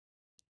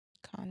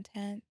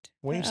content.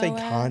 When you say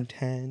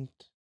content,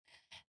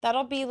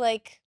 that'll be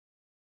like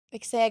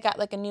say I got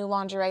like a new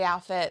lingerie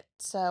outfit,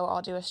 so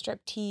I'll do a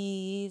strip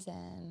tease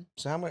and.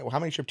 So how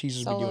many strip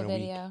teases we do in a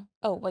week?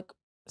 Oh, like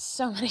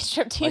so many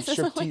strip teases.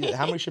 Like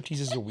how many strip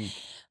teases a week?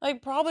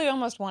 Like probably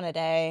almost one a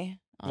day.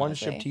 Honestly. One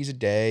strip tease a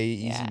day,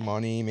 easy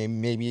money.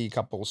 Maybe a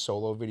couple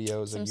solo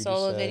videos. Some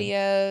solo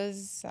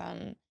videos.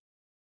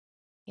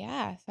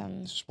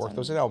 Just work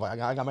those out.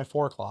 I got my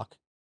 4 o'clock.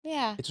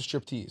 Yeah. It's a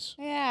strip tease.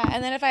 Yeah,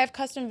 and then if I have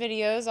custom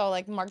videos, I'll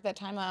like mark that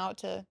time out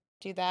to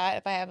do that.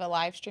 If I have a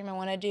live stream I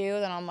want to do,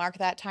 then I'll mark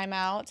that time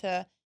out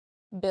to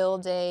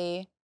build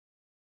a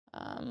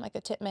like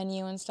a tip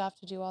menu and stuff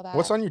to do all that.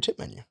 What's on your tip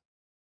menu?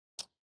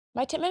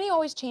 My tip menu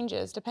always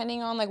changes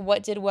depending on like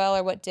what did well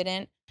or what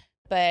didn't,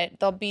 but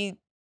there'll be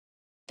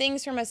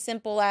things from as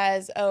simple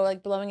as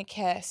like blowing a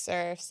kiss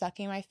or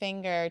sucking my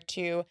finger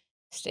to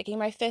sticking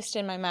my fist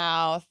in my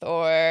mouth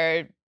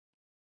or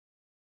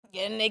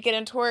getting naked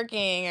and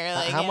twerking or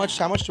like how much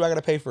do I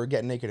gotta pay for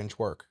getting naked and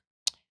twerk?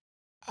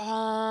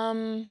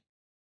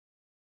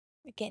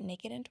 Get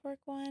naked and twerk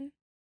one?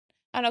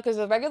 I don't know, because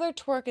the regular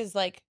twerk is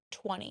like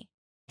 $20.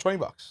 $20.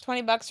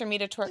 $20 for me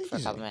to twerk for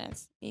a couple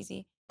minutes.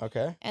 Easy.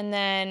 Okay. And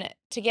then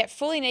to get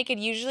fully naked,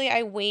 usually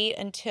I wait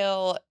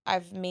until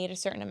I've made a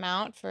certain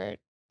amount for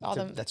all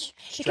them. That's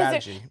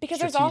strategy. Because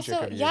there's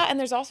also and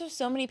there's also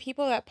so many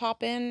people that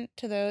pop in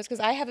to those because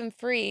I have them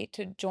free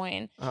to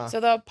join. So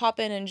they'll pop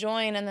in and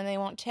join, and then they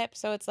won't tip.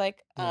 So it's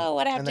like,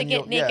 what I have to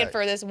get naked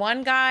for this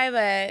one guy,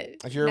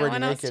 but if you're already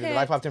naked, if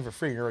I popped in for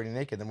free, and you're already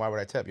naked, then why would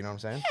I tip? You know what I'm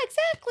saying? Yeah,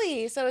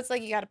 exactly. So it's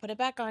like you got to put it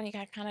back on. You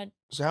got to kind of.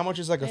 So how much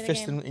is like a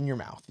fist in your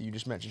mouth? You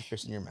just mentioned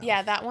fist in your mouth.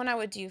 Yeah, that one I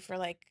would do for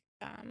like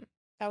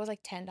that was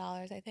like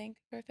 $10, I think,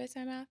 for a fist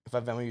in my mouth. If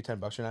I Venmo you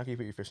 $10 right now, can you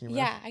put your fist in your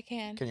mouth? Yeah, I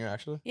can. Can you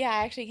actually? Yeah,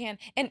 I actually can.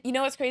 And you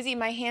know what's crazy?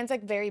 My hand's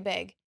like very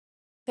big.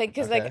 Like,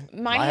 cause like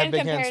my hand I have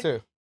big compared. hands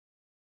too.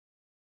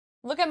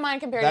 Look at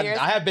mine compared to yours.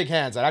 I have big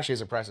hands. That actually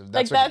is impressive.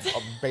 That's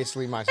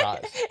basically my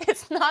size.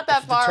 It's not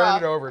that far off.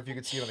 Turn it over if you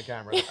could see it on the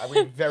camera. We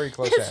have very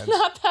close hands. It's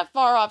not that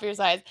far off your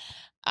size.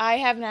 I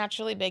have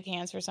naturally big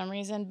hands for some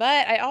reason,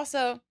 but I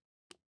also.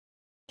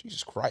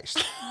 Jesus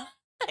Christ.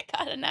 I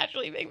got a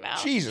naturally big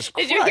mouth. Jesus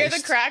Christ. Did you hear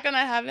the crack on the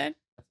heaven?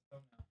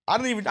 I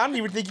don't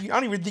even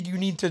think you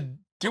need to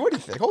do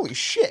anything. Holy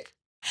shit.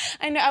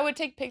 I know. I would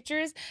take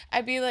pictures.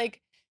 I'd be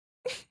like,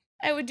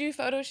 I would do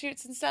photo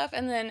shoots and stuff,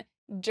 and then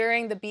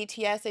during the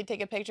BTS, they'd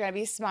take a picture. I'd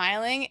be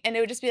smiling, and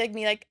it would just be like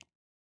me, like.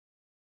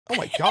 Oh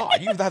my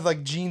God! You have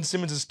like Gene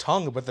Simmons'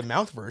 tongue, but the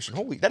mouth version.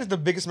 Holy, that is the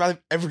biggest mouth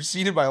I've ever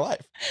seen in my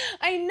life.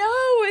 I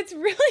know. It's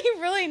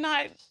really, really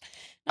not.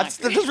 That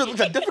doesn't really look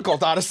that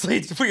difficult,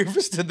 honestly, to put your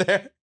fist in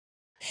there.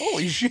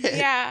 Holy shit.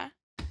 Yeah.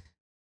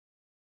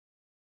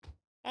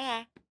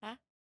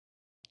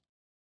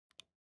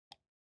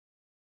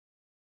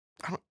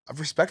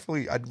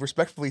 Respectfully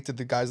to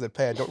the guys that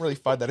pay, I don't really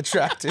find that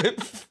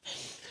attractive.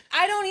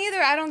 I don't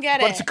either. I don't get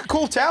it. But it's a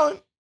cool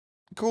talent.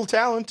 Cool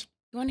talent.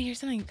 You want to hear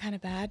something kind of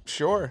bad?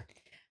 Sure.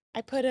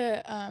 I put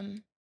a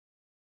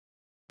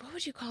what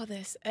would you call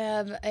this?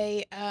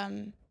 A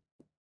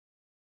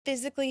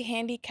physically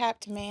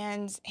handicapped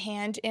man's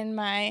hand in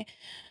my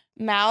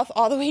mouth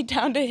all the way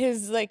down to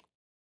his like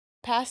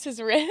past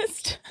his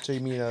wrist. So you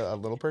mean a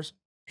little person?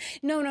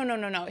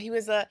 No. He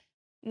was a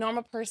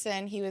normal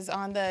person. He was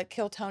on the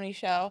Kill Tony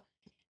show.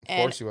 Of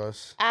course he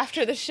was.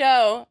 After the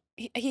show,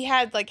 he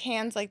had like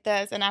hands like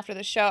this, and after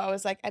the show, I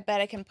was like, I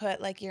bet I can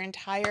put like your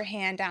entire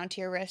hand down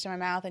to your wrist in my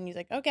mouth. And he's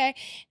like, okay.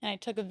 And I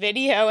took a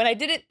video, and I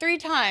did it 3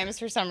 times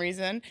for some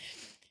reason.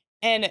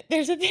 And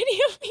there's a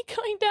video of me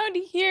going down to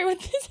here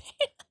with his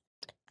hand.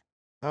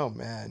 Oh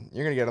man,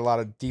 you're gonna get a lot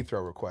of deep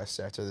throat requests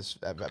after this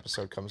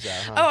episode comes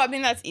out, huh? Oh, I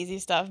mean that's easy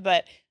stuff,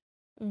 but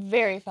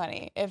very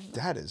funny. If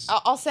that is,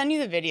 I'll send you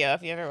the video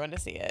if you ever want to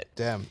see it.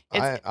 Damn,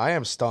 I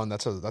am stunned.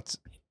 That's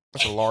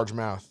a large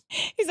mouth.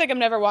 He's like, I'm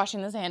never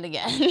washing this hand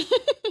again.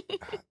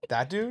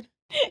 That dude?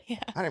 Yeah.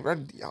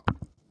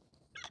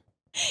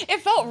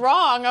 It felt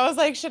wrong. I was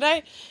like, should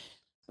I?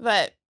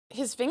 But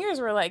his fingers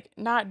were like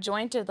not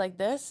jointed like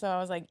this, so I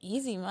was like,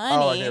 easy money.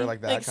 Oh, they were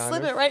like that, like kind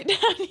slip of? it right down.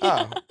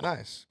 Yeah. Oh,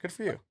 nice. Good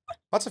for you.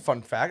 That's a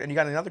fun fact. And you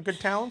got any other good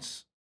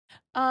talents?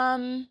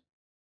 I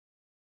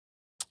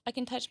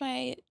can touch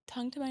my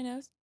tongue to my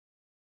nose.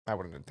 I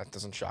wouldn't. That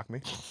doesn't shock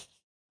me.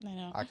 I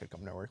know. I could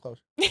come nowhere close.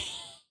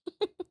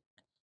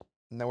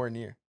 Nowhere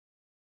near.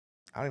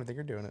 I don't even think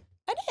you're doing it.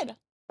 I did.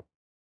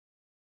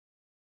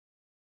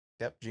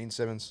 Yep, Gene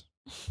Simmons.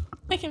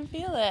 I can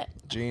feel it.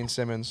 Gene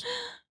Simmons.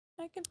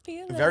 I can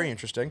feel it. Very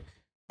interesting.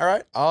 All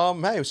right.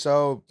 Hey,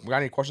 so got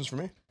any questions for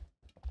me?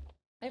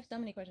 I have so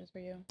many questions for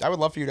you. I would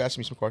love for you to ask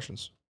me some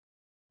questions.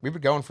 We've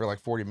been going for like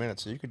 40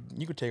 minutes, so you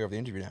could take over the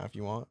interview now if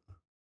you want.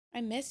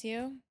 I miss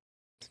you.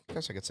 I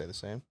guess I could say the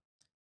same.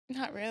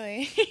 Not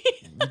really.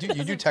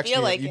 You do text me.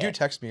 Like you do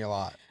text me a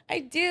lot. I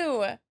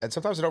do. And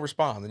sometimes I don't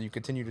respond, and you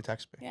continue to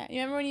text me. Yeah. You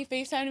remember when you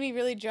FaceTimed me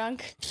really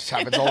drunk? It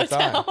happens all the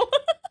time.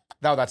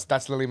 No, that's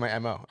literally my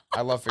MO.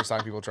 I love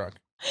FaceTime people drunk.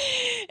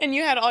 And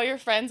you had all your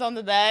friends on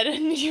the bed,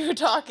 and you were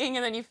talking,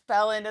 and then you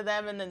fell into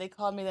them, and then they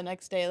called me the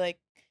next day, like.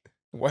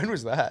 When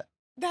was that?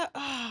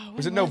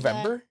 Was it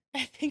November?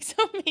 I think so,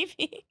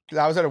 maybe.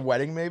 I was at a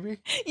wedding, maybe.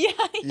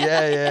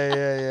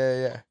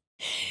 Yeah.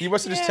 You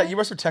must have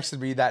texted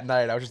me that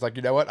night. I was just like,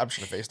 you know what? I'm just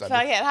gonna FaceTime.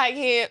 Fuck it, hi,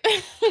 Kate.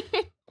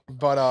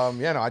 But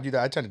yeah, no, I do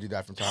that. I tend to do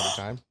that from time to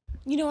time.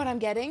 You know what I'm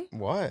getting?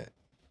 What?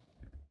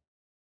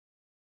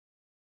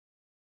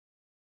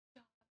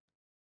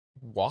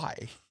 Why?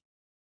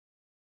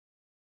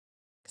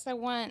 Because I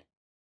want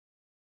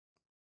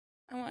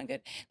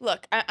good.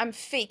 Look, I'm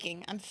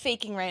faking. I'm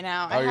faking right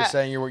now. Oh, you're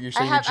saying you're juicing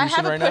right now? I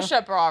have a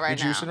push-up bra right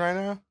now. You're juicing right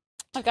now?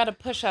 I've got a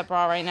push-up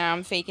bra right now.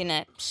 I'm faking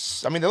it.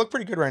 I mean, they look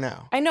pretty good right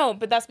now. I know,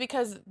 but that's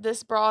because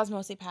this bra is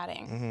mostly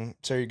padding. Mm-hmm.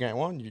 So you're getting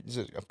one? Is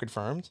it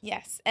confirmed?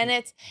 Yes, and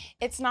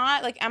it's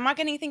not like I'm not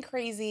getting anything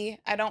crazy.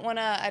 I don't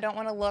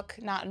wanna look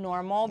not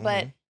normal,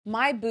 but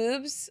my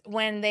boobs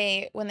when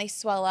they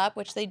swell up,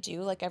 which they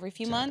do like every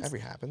few months. Every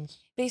happens.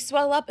 They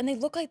swell up and they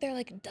look like they're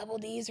like double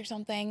D's or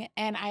something,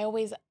 and I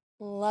always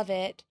love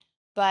it,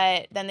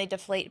 but then they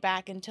deflate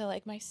back into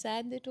like my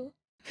sad little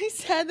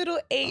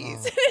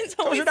A's. It's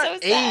always Those are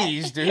not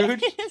A's, dude.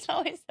 It's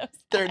always so sad.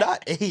 They're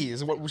not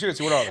A's. What are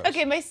those?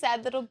 Okay, my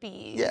sad little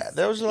B's. Yeah,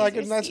 those are like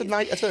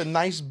that's a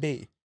nice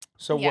B.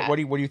 So yeah. what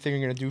do you think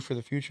you're gonna do for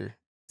the future?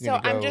 So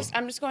I'm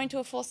just going to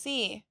a full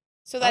C,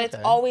 so that it's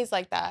always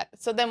like that.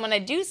 So then when I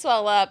do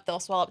swell up, they'll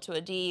swell up to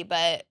a D,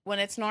 but when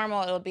it's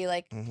normal, it'll be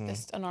like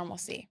just a normal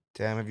C.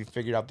 Damn, have you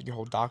figured out your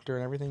whole doctor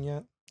and everything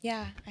yet?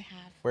 Yeah, I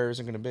have. Where is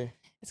it gonna be?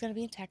 It's gonna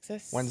be in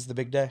Texas. When's the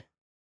big day?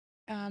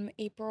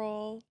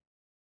 April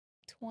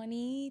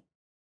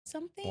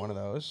 20-something. One of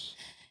those.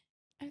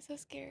 I'm so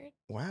scared.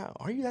 Wow,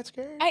 are you that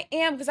scared? I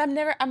am, because I'm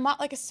not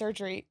like a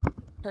surgery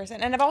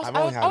person, and I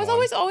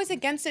was always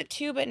against it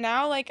too. But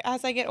now, like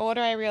as I get older,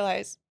 I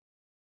realize,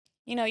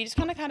 you just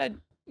kind of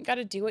got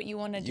to do what you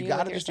want to do. You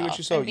got to just do what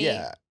you so.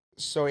 Yeah.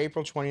 So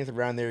April 20th,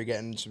 around there, you're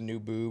getting some new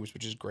boobs,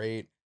 which is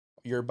great.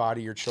 Your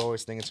body, your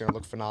choice. Think it's gonna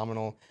look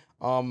phenomenal.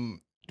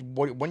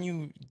 When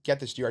you get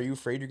this, are you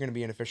afraid you're gonna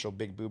be an official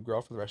big boob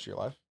girl for the rest of your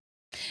life?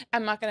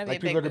 I'm not gonna be like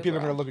people are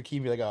gonna look at Key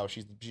and be like, oh,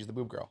 she's the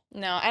boob girl.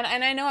 No,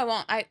 and I know I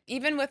won't.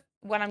 Even with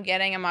what I'm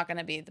getting, I'm not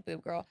gonna be the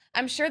boob girl.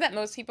 I'm sure that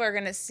most people are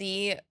gonna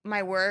see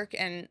my work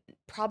and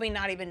probably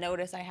not even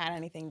notice I had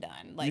anything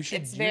done. Like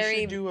it's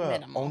very do a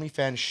minimal.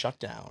 OnlyFans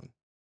shutdown,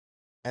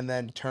 and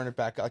then turn it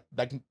back.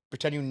 Like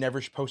pretend you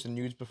never posted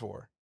nudes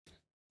before.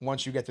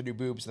 Once you get the new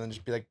boobs, and then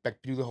just be like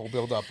do the whole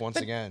build up once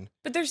again.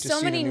 But there's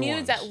so many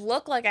nudes that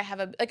look like I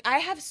have I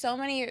have so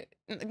many,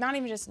 not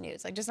even just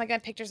nudes, like just like I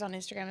have pictures on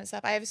Instagram and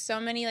stuff. I have so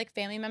many like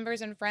family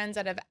members and friends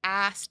that have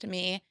asked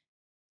me,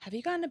 have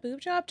you gotten a boob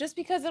job? Just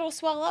because it'll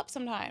swell up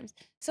sometimes.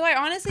 So I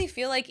honestly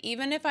feel like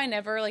even if I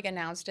never like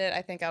announced it,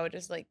 I think I would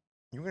just like.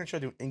 You were gonna try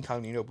to do an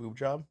incognito boob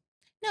job?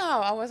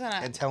 No, I wasn't.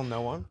 And tell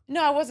no one?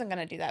 No, I wasn't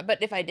gonna do that.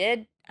 But if I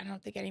did, I don't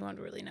think anyone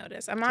would really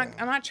notice. I'm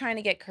not trying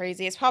to get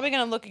crazy. It's probably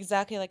gonna look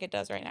exactly like it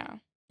does right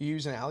now. You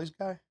using Allie's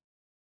guy?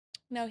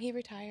 No, he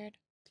retired.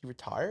 He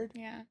retired?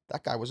 Yeah.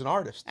 That guy was an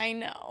artist. I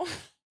know.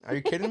 Are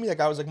you kidding me? That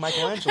guy was like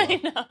Michelangelo.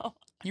 I know.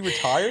 He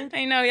retired?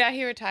 I know, yeah,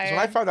 he retired. So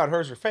when I found out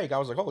hers were fake, I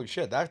was like, holy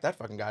shit, that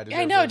fucking guy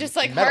deserves I know, just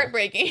like medal.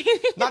 heartbreaking.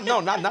 not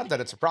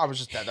that it's a problem, it's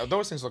just that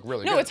those things look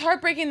really good. No, it's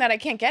heartbreaking that I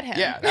can't get him.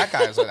 Yeah, that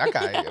guy is like, that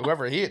guy,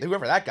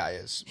 whoever that guy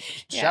is.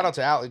 Yeah. Shout out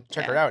to Allie,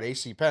 check her out,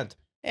 AC Pent.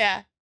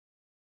 Yeah.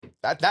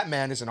 That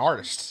man is an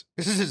artist.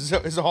 This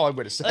is all I'm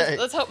going to say.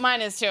 Let's hope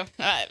mine is too. All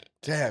right.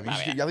 Damn, you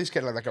should at least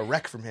get like a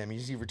rec from him.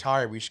 He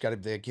retired. We just got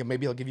to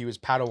maybe he'll give you his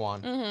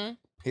Padawan. Mm-hmm.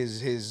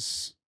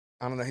 His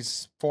I don't know,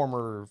 his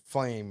former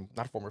flame,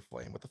 not former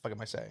flame. What the fuck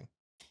am I saying?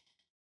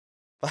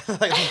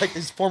 like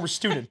his former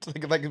student.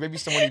 Like maybe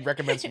someone he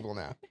recommends people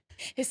now.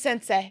 His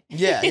sensei.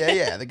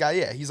 Yeah. The guy,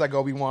 yeah, he's like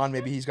Obi-Wan.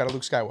 Maybe he's got a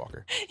Luke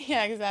Skywalker.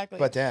 Yeah, exactly.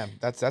 But damn,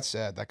 that's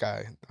sad. That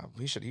guy,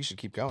 he should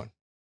keep going.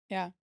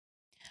 Yeah.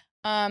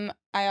 I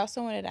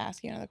also wanted to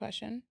ask you another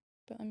question,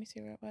 but let me see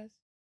where it was.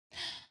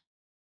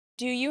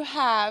 Do you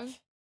have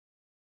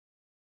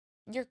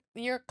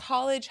your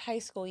college, high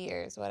school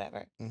years,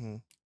 whatever? Mm-hmm.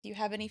 Do you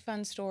have any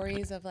fun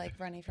stories of like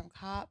running from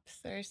cops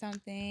or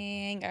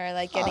something, or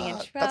like getting in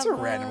trouble? That's a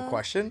random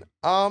question.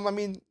 I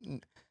mean,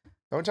 the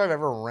only time I've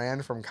ever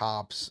ran from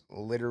cops,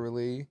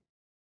 literally,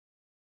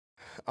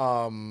 we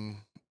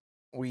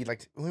were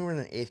in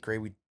the 8th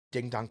grade. We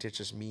ding-dong ditched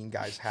this mean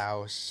guy's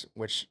house,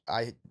 which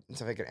I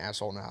sound like an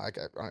asshole now. Like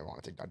I don't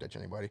want to ding-dong ditch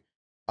anybody.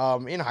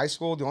 In high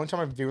school, the only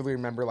time I vividly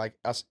remember like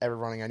us ever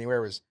running anywhere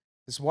was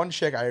this one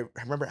chick I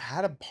remember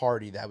had a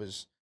party that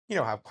was, you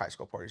know how high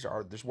school parties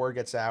are. This word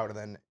gets out, and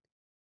then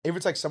if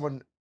it's like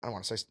someone, I don't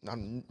want to say,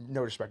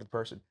 no disrespect to the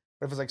person,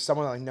 but if it's like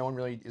someone that like no one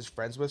really is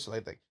friends with, so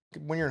like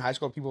when you're in high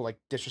school, people like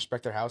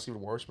disrespect their house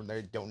even worse when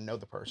they don't know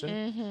the person.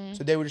 Mm-hmm.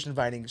 So they were just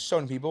inviting so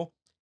many people,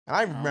 and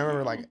I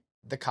remember like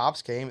the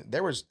cops came.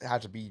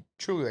 Had to be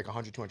truly like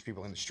 100, 200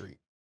 people in the street.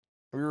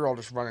 We were all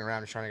just running around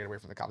and trying to get away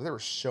from the cops. There were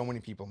so many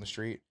people in the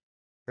street.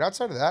 But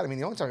outside of that, I mean,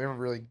 the only time I've ever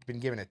really been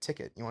given a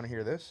ticket. You want to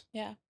hear this?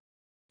 Yeah.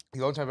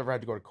 The only time I've ever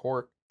had to go to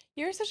court.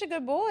 You're such a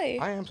good boy.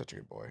 I am such a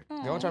good boy.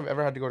 Aww. The only time I've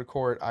ever had to go to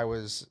court, I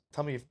was.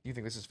 Tell me if you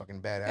think this is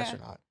fucking badass or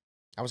not.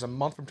 I was a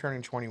month from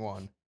turning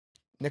 21.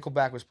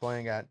 Nickelback was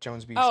playing at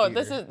Jones Beach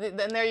Theater.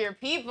 Then they're your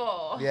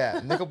people. Yeah,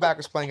 Nickelback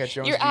was playing at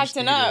Jones You're Beach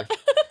acting Theater. up.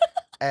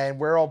 And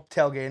we're all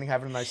tailgating,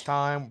 having a nice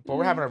time. But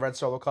we're having a red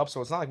Solo cup, so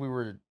it's not like we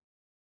were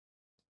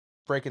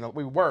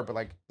we were, but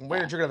like when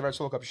you're drinking the red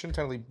Solo cup, you shouldn't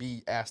technically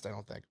be asked, I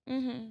don't think.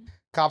 Mm-hmm.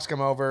 Cops come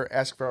over,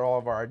 ask for all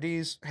of our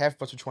IDs. Half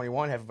of us were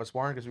 21, half of us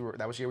weren't, because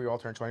that was the year we all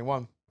turned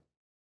 21.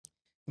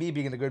 Me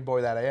being the good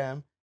boy that I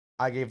am,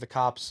 I gave the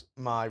cops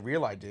my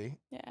real ID.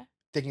 Yeah.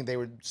 Thinking they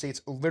would see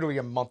it's literally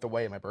a month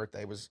away. My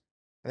birthday was,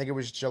 I think it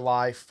was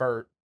July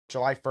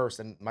 1st,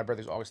 and my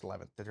birthday's August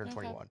 11th. They turned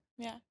 21.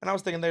 Yeah. And I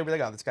was thinking they were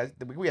like, oh, this guy.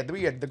 We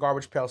had the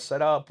garbage pail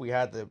set up. We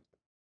had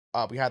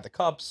the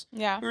cups.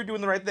 Yeah. We were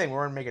doing the right thing. We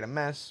weren't making a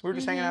mess. We were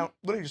just hanging out,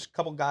 literally just a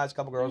couple guys, a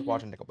couple girls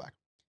watching Nickelback.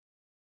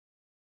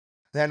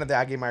 At the end of the day,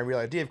 I gave my real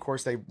ID. Of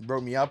course, they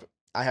wrote me up.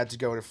 I had to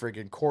go to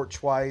friggin' court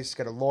twice,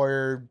 get a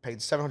lawyer, paid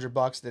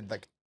 $700, did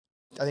like,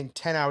 I think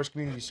 10 hours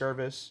community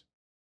service.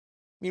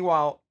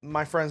 Meanwhile,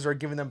 my friends are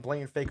giving them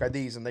blatant fake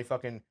IDs, and they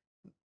fucking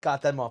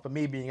got them off. But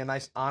me being a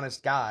nice,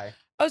 honest guy.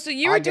 Oh, so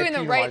you were doing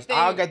the right thing.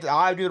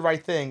 I do the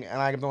right thing,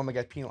 and I'm the one that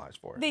gets penalized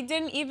for it. They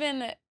didn't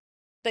even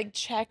like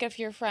check if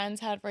your friends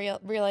had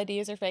real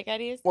IDs or fake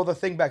IDs? Well, the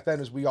thing back then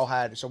is we all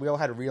had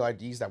real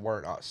IDs that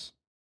weren't us.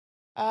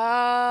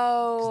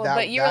 Oh,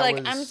 but you were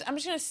like, I'm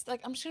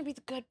just gonna be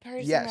the good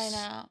person right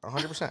now.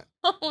 100%.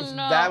 Oh no.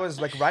 That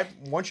was like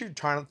once you're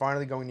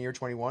finally going near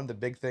 21, the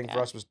big thing for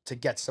us was to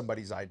get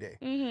somebody's ID.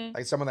 Mm-hmm.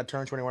 Like someone that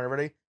turned 21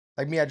 already.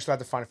 Like me, I just had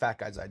to find a fat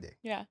guy's ID.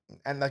 Yeah.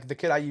 And like the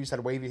kid I used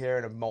had wavy hair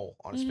and a mole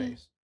on his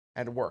face,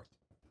 and it worked.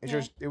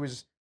 It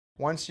was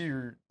once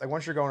you're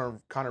going to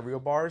kind of real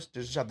bars,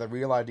 just have the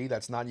real ID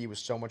that's not you is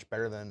so much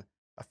better than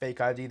a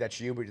fake ID that's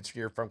you, but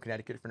you're from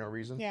Connecticut for no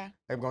reason. Yeah.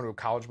 I'm going to a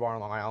college bar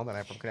on Long Island, and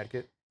I'm from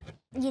Connecticut.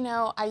 You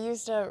know, I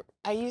used a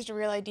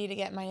real ID to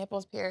get my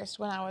nipples pierced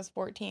when I was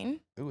 14.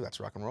 Ooh, that's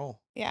rock and roll.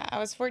 Yeah, I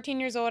was 14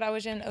 years old. I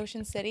was in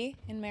Ocean City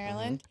in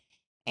Maryland,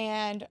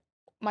 and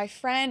my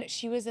friend,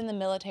 she was in the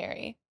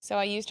military, so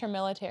I used her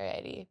military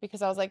ID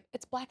because I was like,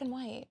 it's black and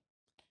white.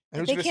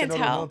 And they can't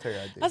tell. Military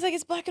ID? I was like,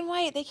 it's black and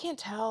white. They can't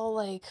tell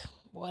like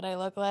what I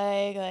look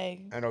like.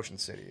 And Ocean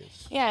City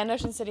is. Yeah, in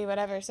Ocean City,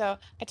 whatever. So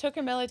I took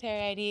her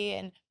military ID,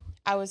 and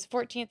I was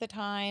 14 at the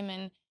time,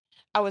 and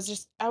I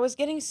was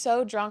getting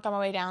so drunk on my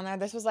way down there.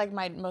 This was like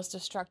my most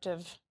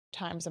destructive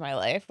times of my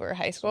life. We were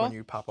high school. When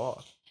you pop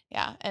off.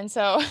 Yeah, and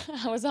so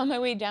I was on my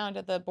way down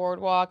to the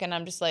boardwalk, and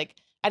I'm just like,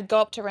 I'd go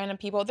up to random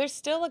people. There's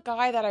still a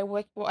guy that I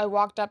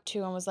walked up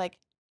to and was like,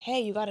 hey,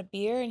 you got a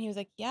beer? And he was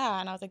like, yeah.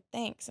 And I was like,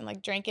 thanks. And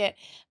like drank it.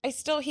 He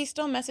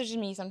still messages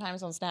me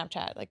sometimes on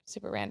Snapchat, like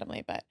super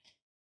randomly. But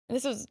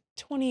this was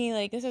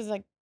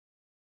like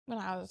when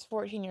I was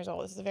 14 years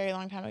old. This is a very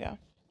long time ago.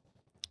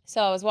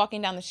 So I was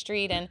walking down the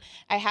street, and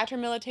I had her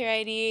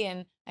military ID,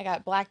 and I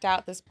got blacked out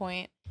at this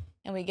point.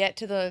 And we get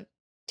to the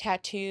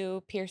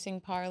tattoo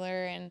piercing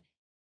parlor, and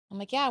I'm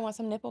like, yeah, I want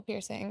some nipple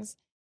piercings.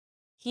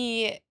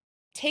 He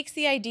takes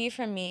the ID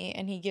from me,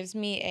 and he gives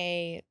me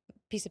a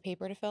piece of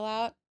paper to fill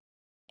out.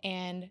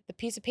 And the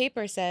piece of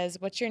paper says,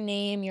 what's your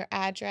name, your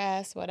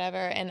address, whatever.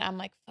 And I'm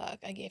like, fuck,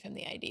 I gave him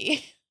the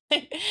ID.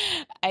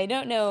 I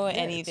don't know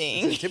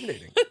anything. It's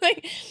intimidating.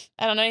 Like,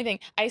 I don't know anything.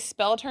 I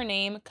spelled her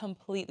name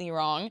completely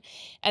wrong.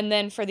 And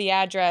then for the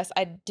address,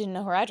 I didn't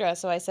know her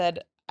address. So I said,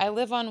 I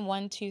live on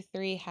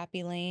 123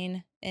 Happy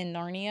Lane in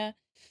Narnia.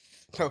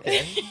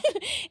 Okay.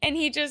 And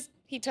he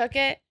took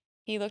it.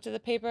 He looked at the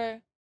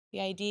paper, the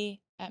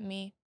ID at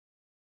me.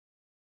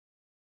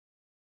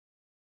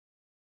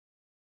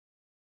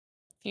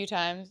 Few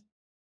times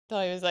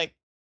till he was like,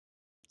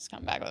 just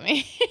come back with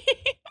me.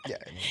 Yeah.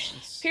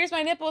 Pierce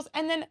my nipples.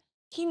 And then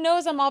he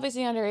knows I'm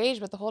obviously underage,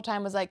 but the whole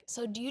time was like,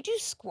 so do you do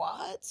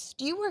squats?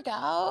 Do you work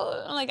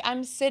out? I'm like,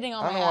 I'm sitting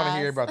on my ass. I don't want to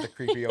hear about the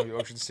creepy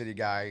Ocean City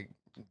guy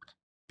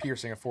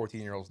piercing a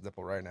 14-year-old's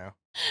nipple right now.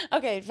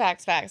 Okay,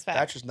 facts. That's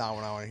just not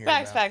what I want to hear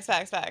Facts. Facts.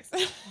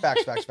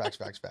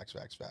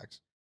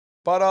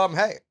 But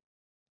hey,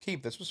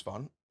 Keith, this was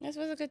fun. This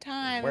was a good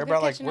time.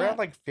 We're at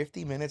like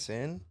 50 minutes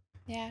in.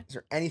 Yeah. Is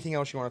there anything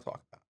else you want to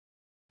talk about?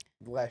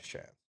 Last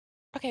chance.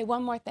 Okay,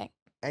 one more thing.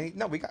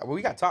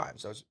 We got time.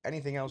 So is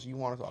anything else you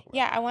want to talk about?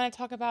 Yeah, I want to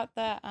talk about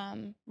the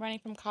running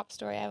from cop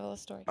story. I have a little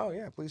story. Oh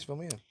yeah, please fill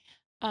me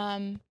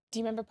in. Do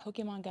you remember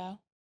Pokemon Go?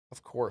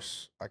 Of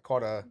course. I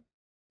caught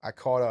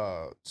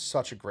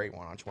such a great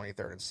one on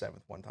 23rd and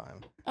 7th one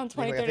time. On 23rd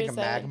I think and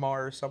a 7th.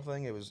 Magmar or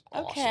something. It was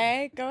awesome.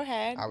 Okay, go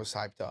ahead. I was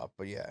hyped up,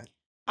 but yeah.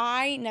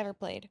 I never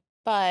played,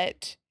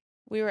 but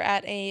we were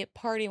at a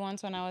party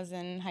once when I was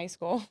in high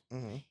school,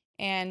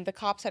 and the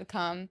cops had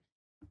come,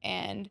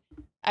 and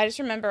I just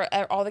remember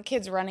all the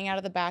kids running out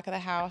of the back of the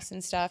house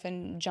and stuff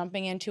and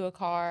jumping into a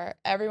car.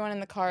 Everyone in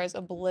the car is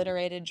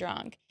obliterated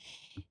drunk.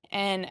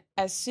 And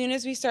as soon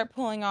as we start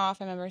pulling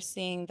off, I remember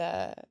seeing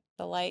the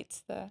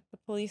lights, the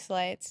police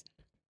lights.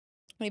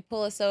 They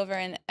pull us over,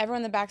 and everyone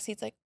in the back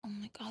seat's like, "Oh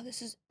my God,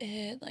 this is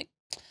it! Like,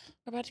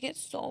 we're about to get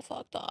so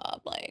fucked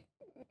up. Like,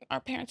 our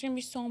parents are gonna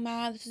be so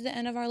mad. This is the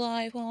end of our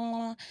life." Blah, blah,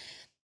 blah.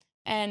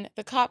 And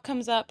the cop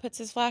comes up, puts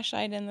his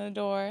flashlight in the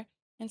door,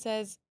 and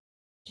says,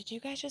 "Did you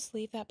guys just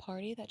leave that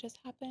party that just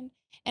happened?"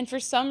 And for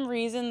some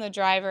reason, the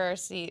guy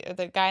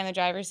in the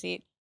driver's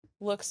seat,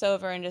 looks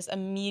over and just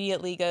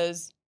immediately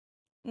goes,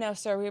 "No,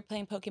 sir, we were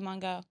playing Pokemon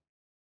Go."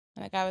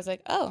 And the guy was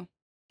like, "Oh,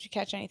 did you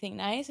catch anything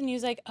nice?" And he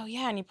was like, "Oh,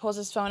 yeah." And he pulls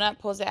his phone up,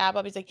 pulls the app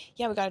up. He's like,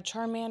 "Yeah, we got a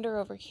Charmander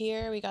over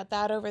here. We got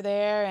that over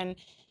there." And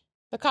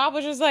the cop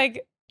was just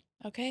like,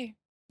 "Okay,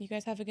 you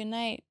guys have a good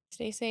night.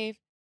 Stay safe."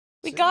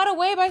 We See? got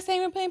away by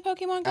saying we're playing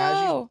Pokemon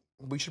Go.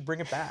 We should bring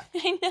it back.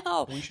 I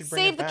know. We should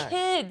bring Save it the back.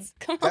 kids.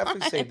 Come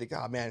Definitely on. save the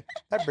God, man.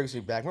 That brings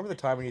me back. Remember the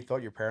time when you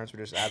thought your parents would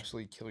just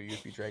absolutely kill you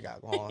if you drank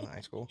alcohol in high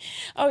school?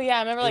 Oh, yeah. I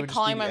remember It like would just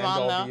calling be my the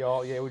mom, end all though. be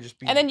all. Yeah, it would just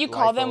be. And then you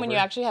call life them when you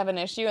over. actually have an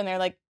issue, and they're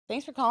like,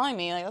 "Thanks for calling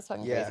me." Like, that's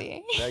fucking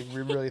crazy. Like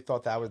we really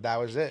thought that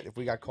was it. If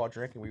we got caught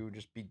drinking, we would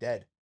just be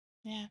dead.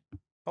 Yeah.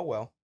 Oh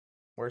well,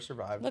 we're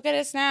survived. Look at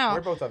us now. We're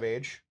both of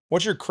age.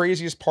 What's your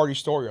craziest party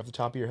story off the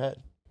top of your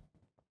head?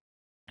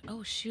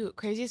 Oh, shoot.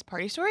 Craziest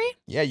party story?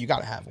 Yeah, you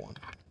gotta have one.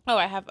 Oh,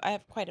 I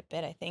have quite a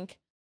bit, I think.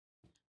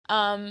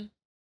 I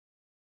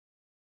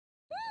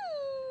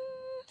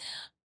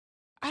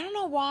don't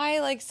know why,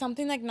 like,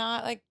 something, like,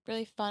 not, like,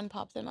 really fun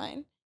pops in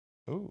mind.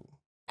 Ooh.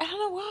 I don't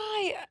know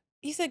why.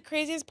 You said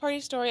craziest party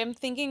story. I'm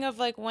thinking of,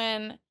 like,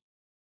 when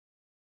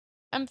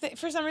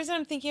for some reason,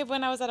 I'm thinking of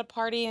when I was at a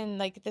party and,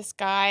 like, this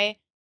guy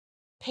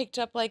picked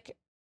up, like,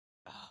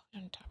 oh, I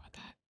don't talk about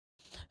that.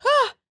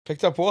 Ah!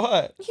 Picked up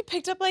what? He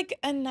picked up, like,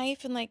 a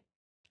knife and, like,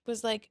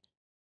 was, like,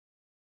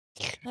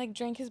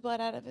 drank his blood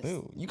out of his...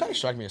 Ooh, you kind of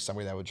strike me as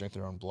somebody that would drink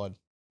their own blood.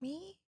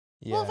 Me?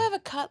 Yeah. Well, if I have a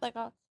cut, like,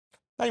 I'll...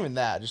 Not even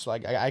that. Just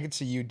like I could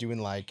see you doing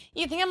like.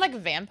 You think I'm like a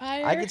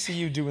vampire? I could see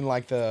you doing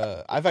like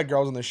the. I've had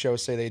girls on the show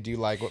say they do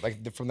like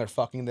from their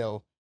fucking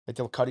they'll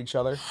cut each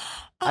other.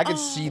 I could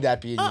see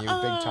that being you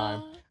big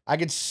time. I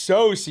could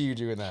so see you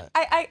doing that.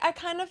 I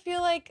kind of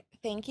feel like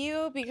thank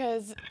you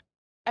because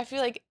I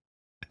feel like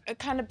a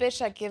kind of bitch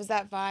that gives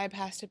that vibe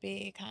has to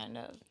be kind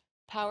of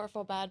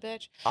powerful bad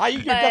bitch.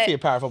 You're definitely a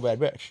powerful bad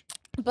bitch.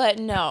 But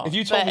no. If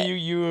you told me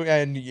you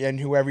and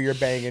whoever you're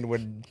banging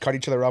would cut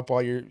each other up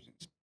while you're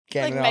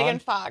like Megan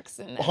Fox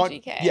and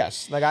MGK.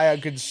 Yes, like I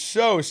could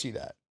so see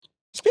that.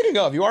 Speaking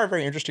of, you are a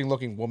very interesting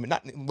looking woman.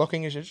 Not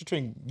looking as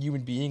interesting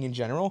human being in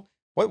general.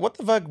 What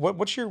the fuck?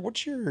 What's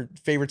your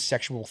favorite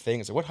sexual thing?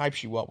 Is it what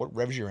hypes you up? What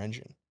revs your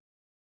engine?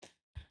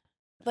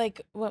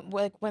 Like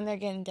when they're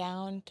getting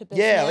down to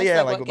business.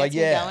 Yeah, what gets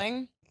me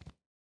going.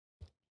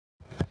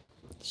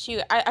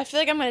 Shoot, I feel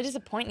like I'm gonna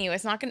disappoint you.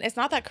 It's not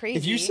that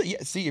crazy.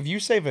 If you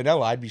say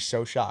vanilla, I'd be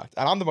so shocked.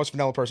 And I'm the most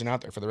vanilla person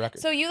out there, for the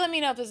record. So you let me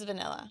know if this is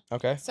vanilla.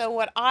 Okay. So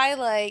what I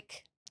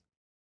like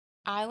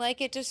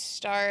it to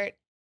start.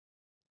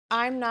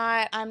 I'm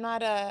not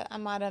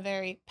a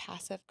very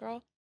passive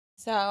girl,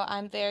 so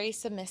I'm very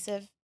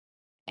submissive.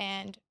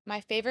 And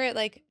my favorite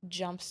like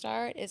jump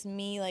start is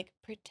me like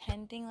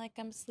pretending like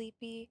I'm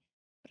sleepy,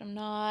 but I'm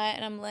not,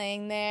 and I'm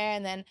laying there,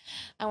 and then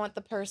I want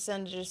the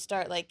person to just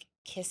start like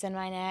kissing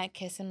my neck,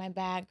 kissing my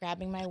back,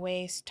 grabbing my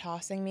waist,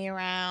 tossing me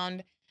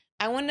around.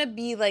 I want to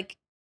be like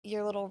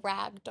your little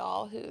rag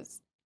doll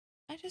who's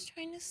I'm just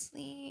trying to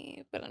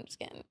sleep, but I'm just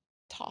getting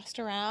tossed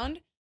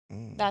around.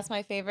 That's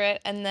my favorite.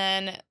 And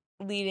then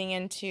leading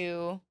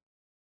into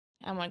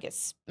I want to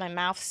get my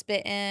mouth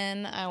spit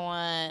in. I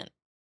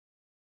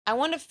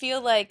want to feel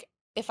like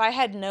if I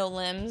had no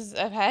limbs, if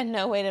I had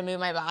no way to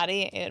move my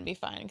body, it would be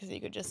fine because you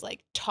could just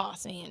like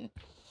toss me and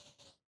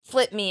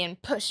flip me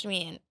and push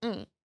me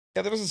and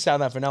Yeah, that doesn't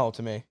sound that vanilla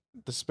to me.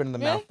 The spin in the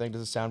mouth thing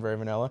doesn't sound very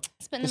vanilla.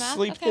 Spin in the mouth?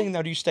 Sleep Okay. thing,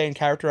 now do you stay in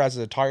character as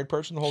a tired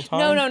person the whole time?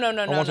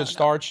 No. Or once it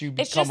starts, you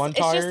become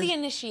untired? It's just the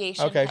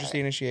initiation Okay, part. just the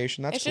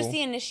initiation. That's cool. It's just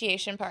the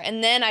initiation part.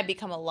 And then I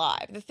become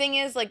alive. The thing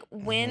is, like,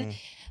 when,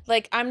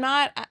 like, I'm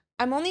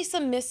only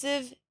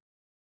submissive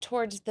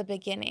towards the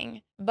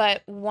beginning.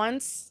 But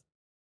once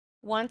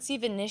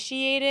you've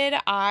initiated,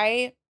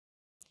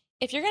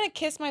 if you're going to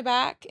kiss my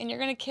back and you're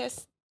going to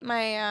kiss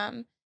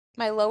my,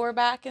 my lower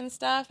back and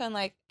stuff and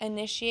like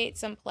initiate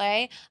some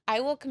play, I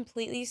will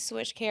completely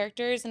switch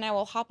characters and I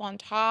will hop on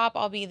top.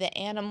 I'll be the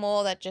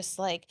animal that just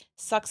like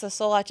sucks the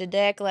soul out your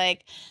dick.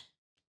 Like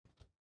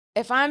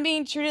if I'm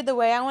being treated the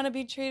way I want to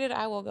be treated,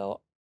 I will go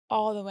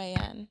all the way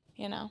in,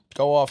 you know?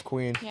 Go off,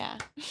 queen. Yeah.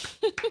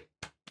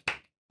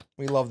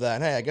 We love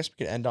that. Hey, I guess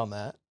we can end on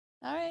that.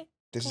 All right.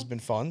 This has been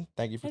fun.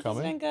 Thank you for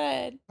coming. This has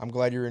been good. I'm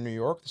glad you're in New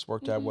York. This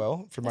worked out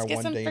well for my one day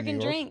in New York. Let's get some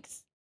freaking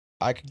drinks.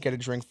 I could get a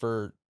drink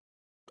for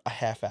a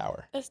half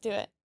hour. Let's do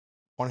it.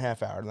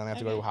 1.5 hour, and then I have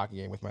to go to a hockey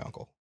game with my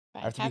uncle.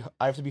 Right.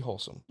 I have to be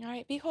wholesome. All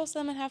right, be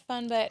wholesome and have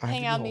fun, but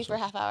hang out with me for a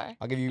half hour.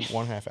 I'll give you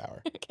 1/2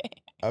 hour.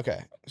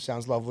 Okay.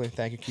 Sounds lovely.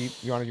 Thank you,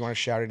 Keith. You want to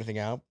shout anything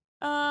out?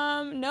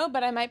 No,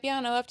 but I might be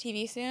on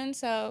OFTV soon,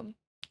 so.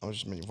 I was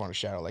just mean you want to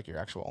shout out like your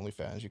actual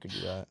OnlyFans. You could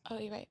do that. Oh,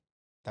 you're right.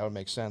 That would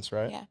make sense,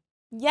 right? Yeah.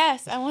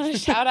 Yes, I want to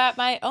shout out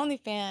my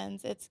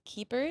OnlyFans. It's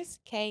Keepers,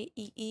 Keepers.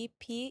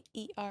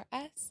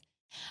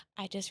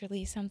 I just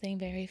released something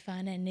very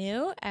fun and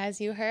new, as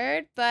you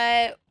heard,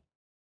 but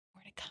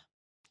more to come.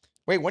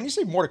 Wait, when you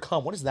say more to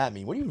come, what does that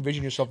mean? What do you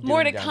envision yourself doing?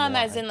 More to down come, the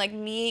as line? in like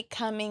me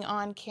coming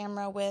on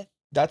camera with.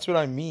 That's what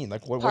I mean.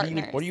 Like, what do you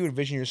Partners.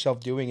 envision yourself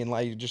doing in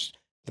like just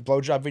the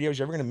blowjob videos?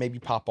 You're ever gonna maybe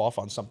pop off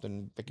on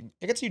something? Like,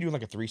 I could see you doing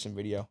like a threesome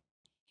video.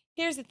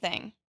 Here's the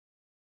thing.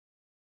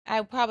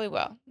 I probably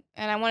will,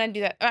 and I want to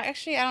do that.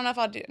 Actually, I don't know if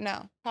I'll do.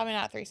 No, probably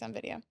not a threesome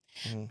video,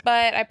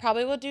 but I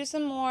probably will do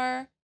some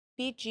more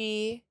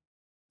BG,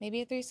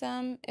 maybe a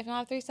threesome. If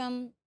not a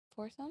threesome,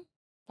 foursome,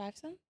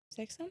 fivesome,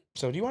 sixsome.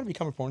 So, do you want to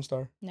become a porn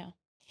star? No.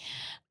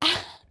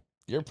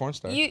 You're a porn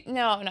star.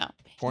 No.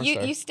 Porn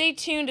star. You stay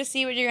tuned to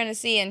see what you're gonna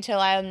see until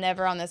I'm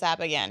never on this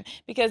app again,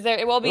 because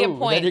there will be a Ooh,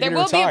 point. then you're There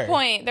gonna will be retire. a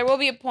point. There will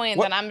be a point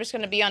What? that I'm just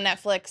gonna be on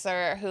Netflix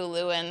or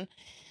Hulu, and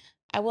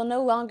I will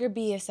no longer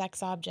be a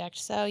sex object.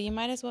 So you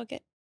might as well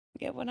get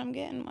what I'm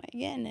getting while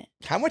you're getting it.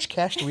 How much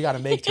cash do we got to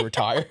make to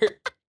retire?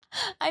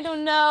 I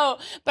don't know,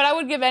 but I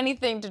would give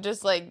anything to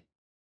just like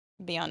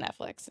be on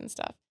Netflix and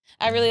stuff.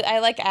 I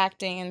like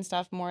acting and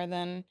stuff more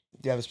than.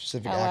 Do you have a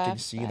specific I acting laugh,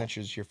 scene but- that's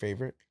just your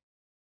favorite?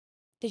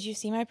 Did you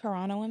see my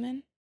Piranha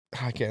Women?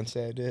 I can't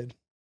say I did.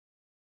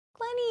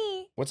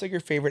 Plenty. What's like your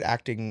favorite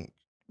acting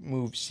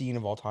scene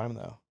of all time,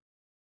 though?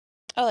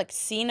 Oh, like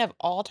scene of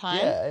all time?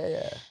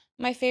 Yeah.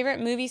 My favorite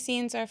movie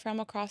scenes are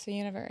from Across the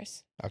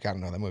Universe. Okay, I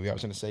don't know that movie. I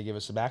was gonna say, give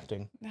us some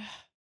acting.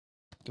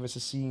 Give us a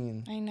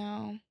scene. I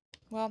know.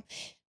 Well,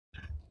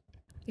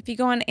 if you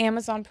go on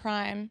Amazon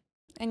Prime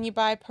and you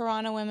buy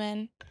Piranha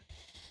Women,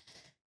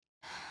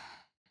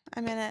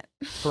 I'm in it.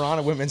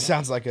 Piranha Women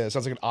sounds like an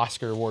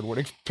Oscar award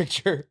winning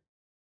picture.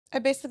 I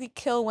basically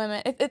kill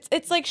women.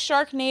 It's like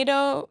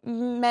Sharknado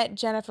met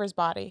Jennifer's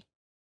body.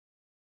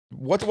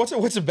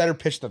 What's a better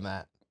pitch than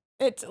that?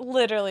 It's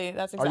literally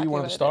that's exactly. Are you one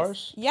of what the it stars?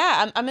 is.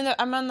 Yeah,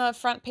 I'm on the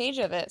front page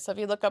of it. So if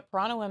you look up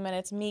Piranha Women,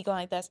 it's me going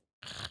like this,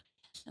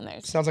 and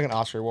there's. Sounds like an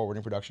Oscar award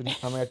winning production.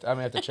 I'm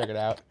gonna have to check it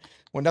out.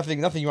 Well, nothing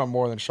you want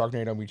more than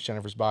Sharknado meets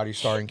Jennifer's Body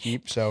starring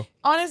Keep. So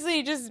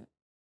Honestly, just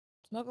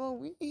smoke a little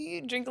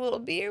weed, drink a little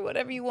beer,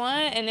 whatever you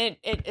want, and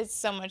it's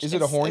so much. Is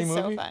it a horny it's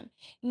movie? So fun.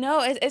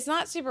 No, it's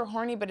not super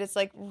horny, but it's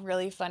like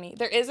really funny.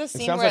 There is a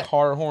scene. it sounds where like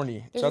horror horny.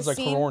 It there's sounds a like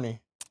scene-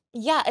 horny.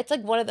 Yeah, it's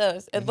like one of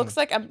those. It looks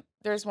like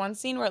there's one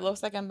scene where it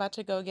looks like I'm about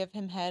to go give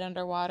him head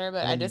underwater,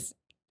 but I just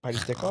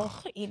stick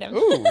off. eat him.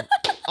 Ooh,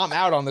 I'm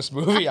out on this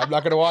movie. I'm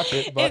not gonna watch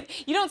it. But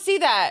You don't see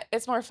that.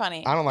 It's more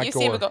funny. I don't like you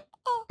see him gore. go.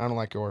 Oh. I don't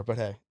like gore. But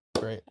hey,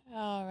 great.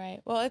 All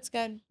right. Well, it's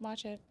good.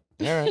 Watch it.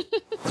 All right.